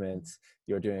rights movement.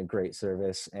 You're doing a great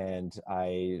service, and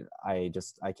I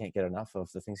can't get enough of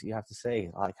the things that you have to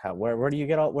say. Like where do you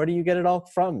get it all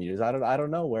from? I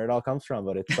don't know where it all comes from,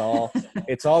 but it's all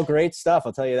it's all great stuff.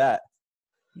 I'll tell you that.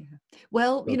 Yeah.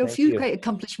 Well, So thank few you. great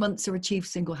accomplishments are achieved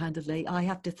single-handedly. I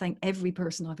have to thank every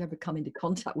person I've ever come into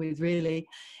contact with, really.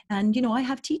 And, I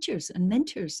have teachers and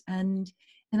mentors, and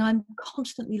I'm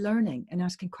constantly learning and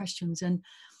asking questions. And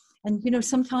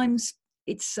sometimes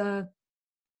it's a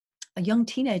young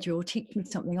teenager will teach me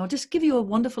something. I'll just give you a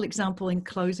wonderful example in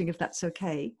closing, if that's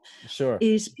okay. Sure.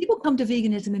 Is people come to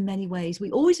veganism in many ways. We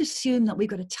always assume that we've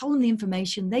got to tell them the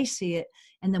information, they see it,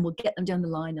 and then we'll get them down the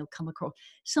line, they'll come across.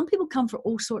 Some people come for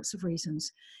all sorts of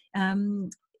reasons. I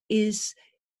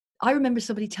remember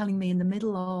somebody telling me in the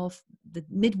middle of the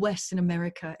Midwest in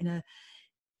America, in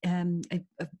a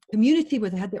community where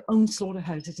they had their own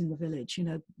slaughterhouses in the village,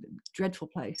 dreadful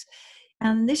place.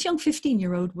 And this young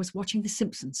 15-year-old was watching The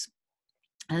Simpsons.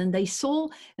 And they saw,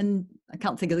 and I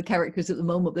can't think of the characters at the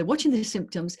moment, they're watching The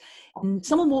Simpsons, and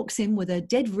someone walks in with a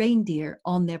dead reindeer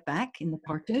on their back in the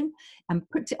cartoon and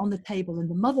puts it on the table. And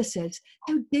the mother says,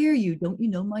 "How dare you? Don't you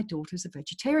know my daughter's a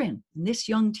vegetarian?" And this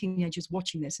young teenager's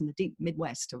watching this in the deep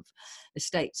Midwest of the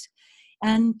States.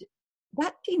 And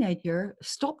that teenager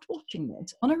stopped watching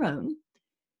this on her own,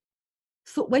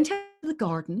 went out to the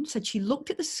garden, said she looked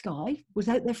at the sky, was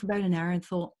out there for about an hour and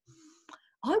thought,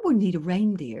 I wouldn't eat a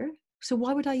reindeer, so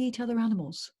why would I eat other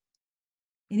animals?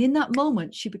 And in that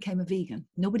moment, she became a vegan.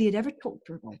 Nobody had ever talked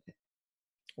to her about it.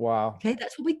 Wow. Okay,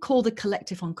 that's what we call the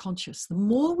collective unconscious. The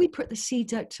more we put the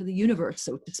seeds out to the universe,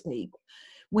 so to speak,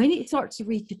 when it starts to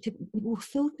reach a tip, it will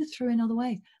filter through in other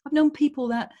ways. I've known people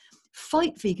that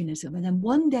fight veganism, and then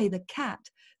one day the cat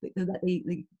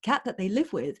that they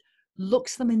live with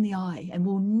looks them in the eye and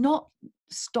will not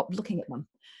stop looking at them.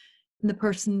 And the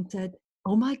person said,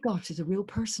 "Oh my gosh, there's a real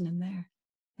person in there.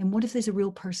 And what if there's a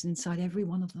real person inside every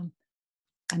one of them?"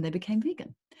 And they became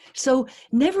vegan. So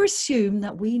never assume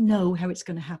that we know how it's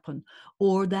going to happen,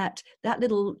 or that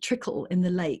little trickle in the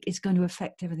lake is going to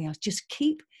affect everything else. Just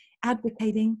keep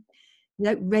advocating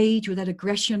without rage, without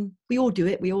aggression. We all do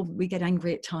it. We get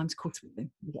angry at times. Of course we do.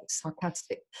 We get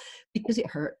sarcastic because it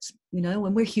hurts,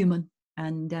 when we're human.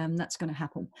 And that's going to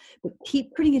happen. But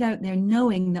keep putting it out there,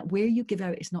 knowing that where you give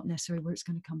out is not necessarily where it's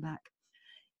going to come back.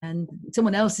 And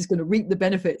someone else is going to reap the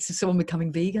benefits of someone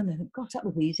becoming vegan. They think, gosh, that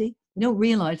was easy. They don't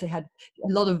realize they had a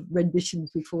lot of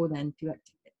renditions before then to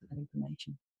actually get that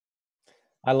information.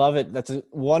 I love it. That's a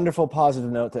wonderful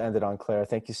positive note to end it on, Claire.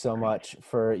 Thank you so much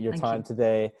for your time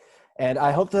today. And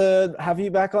I hope to have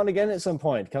you back on again at some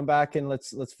point. Come back and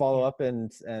let's follow up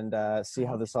and see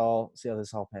how this all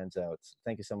pans out.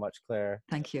 Thank you so much, Claire.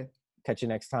 Thank you. Catch you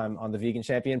next time on the Vegan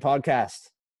Champion podcast.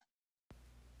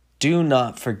 Do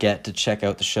not forget to check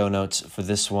out the show notes for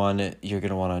this one. You're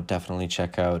going to want to definitely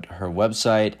check out her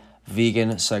website,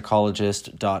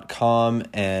 veganpsychologist.com,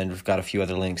 and we've got a few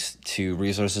other links to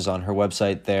resources on her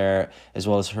website there, as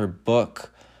well as her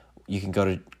book. You can go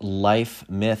to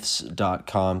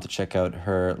lifemyths.com to check out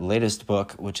her latest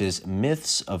book, which is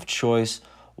Myths of Choice: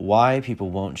 Why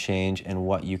People Won't Change and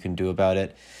What You Can Do About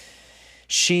It.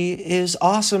 She is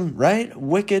awesome, right?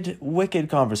 Wicked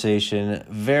conversation.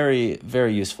 Very,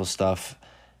 very useful stuff.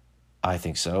 I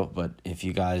think so, but if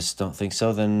you guys don't think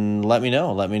so, then let me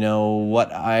know. Let me know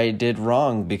what I did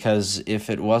wrong, because if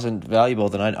it wasn't valuable,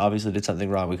 then I obviously did something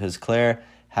wrong, because Claire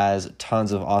has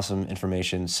tons of awesome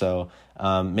information. So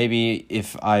maybe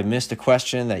if I missed a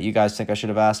question that you guys think I should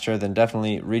have asked her, then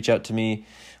definitely reach out to me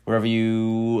wherever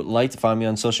you like to find me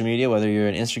on social media. Whether you're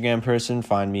an Instagram person,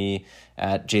 find me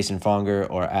at Jason Fonger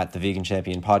or at the Vegan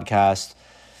Champion Podcast.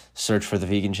 Search for the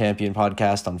Vegan Champion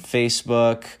Podcast on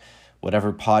Facebook,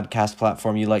 whatever podcast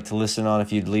platform you like to listen on.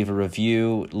 If you'd leave a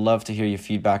review, love to hear your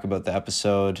feedback about the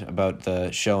episode, about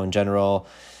the show in general.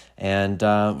 And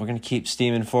we're going to keep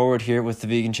steaming forward here with the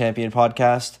Vegan Champion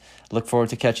Podcast. Look forward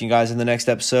to catching you guys in the next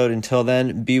episode. Until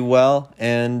then, be well,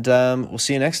 and we'll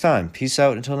see you next time. Peace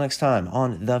out until next time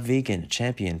on the Vegan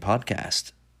Champion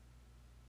Podcast.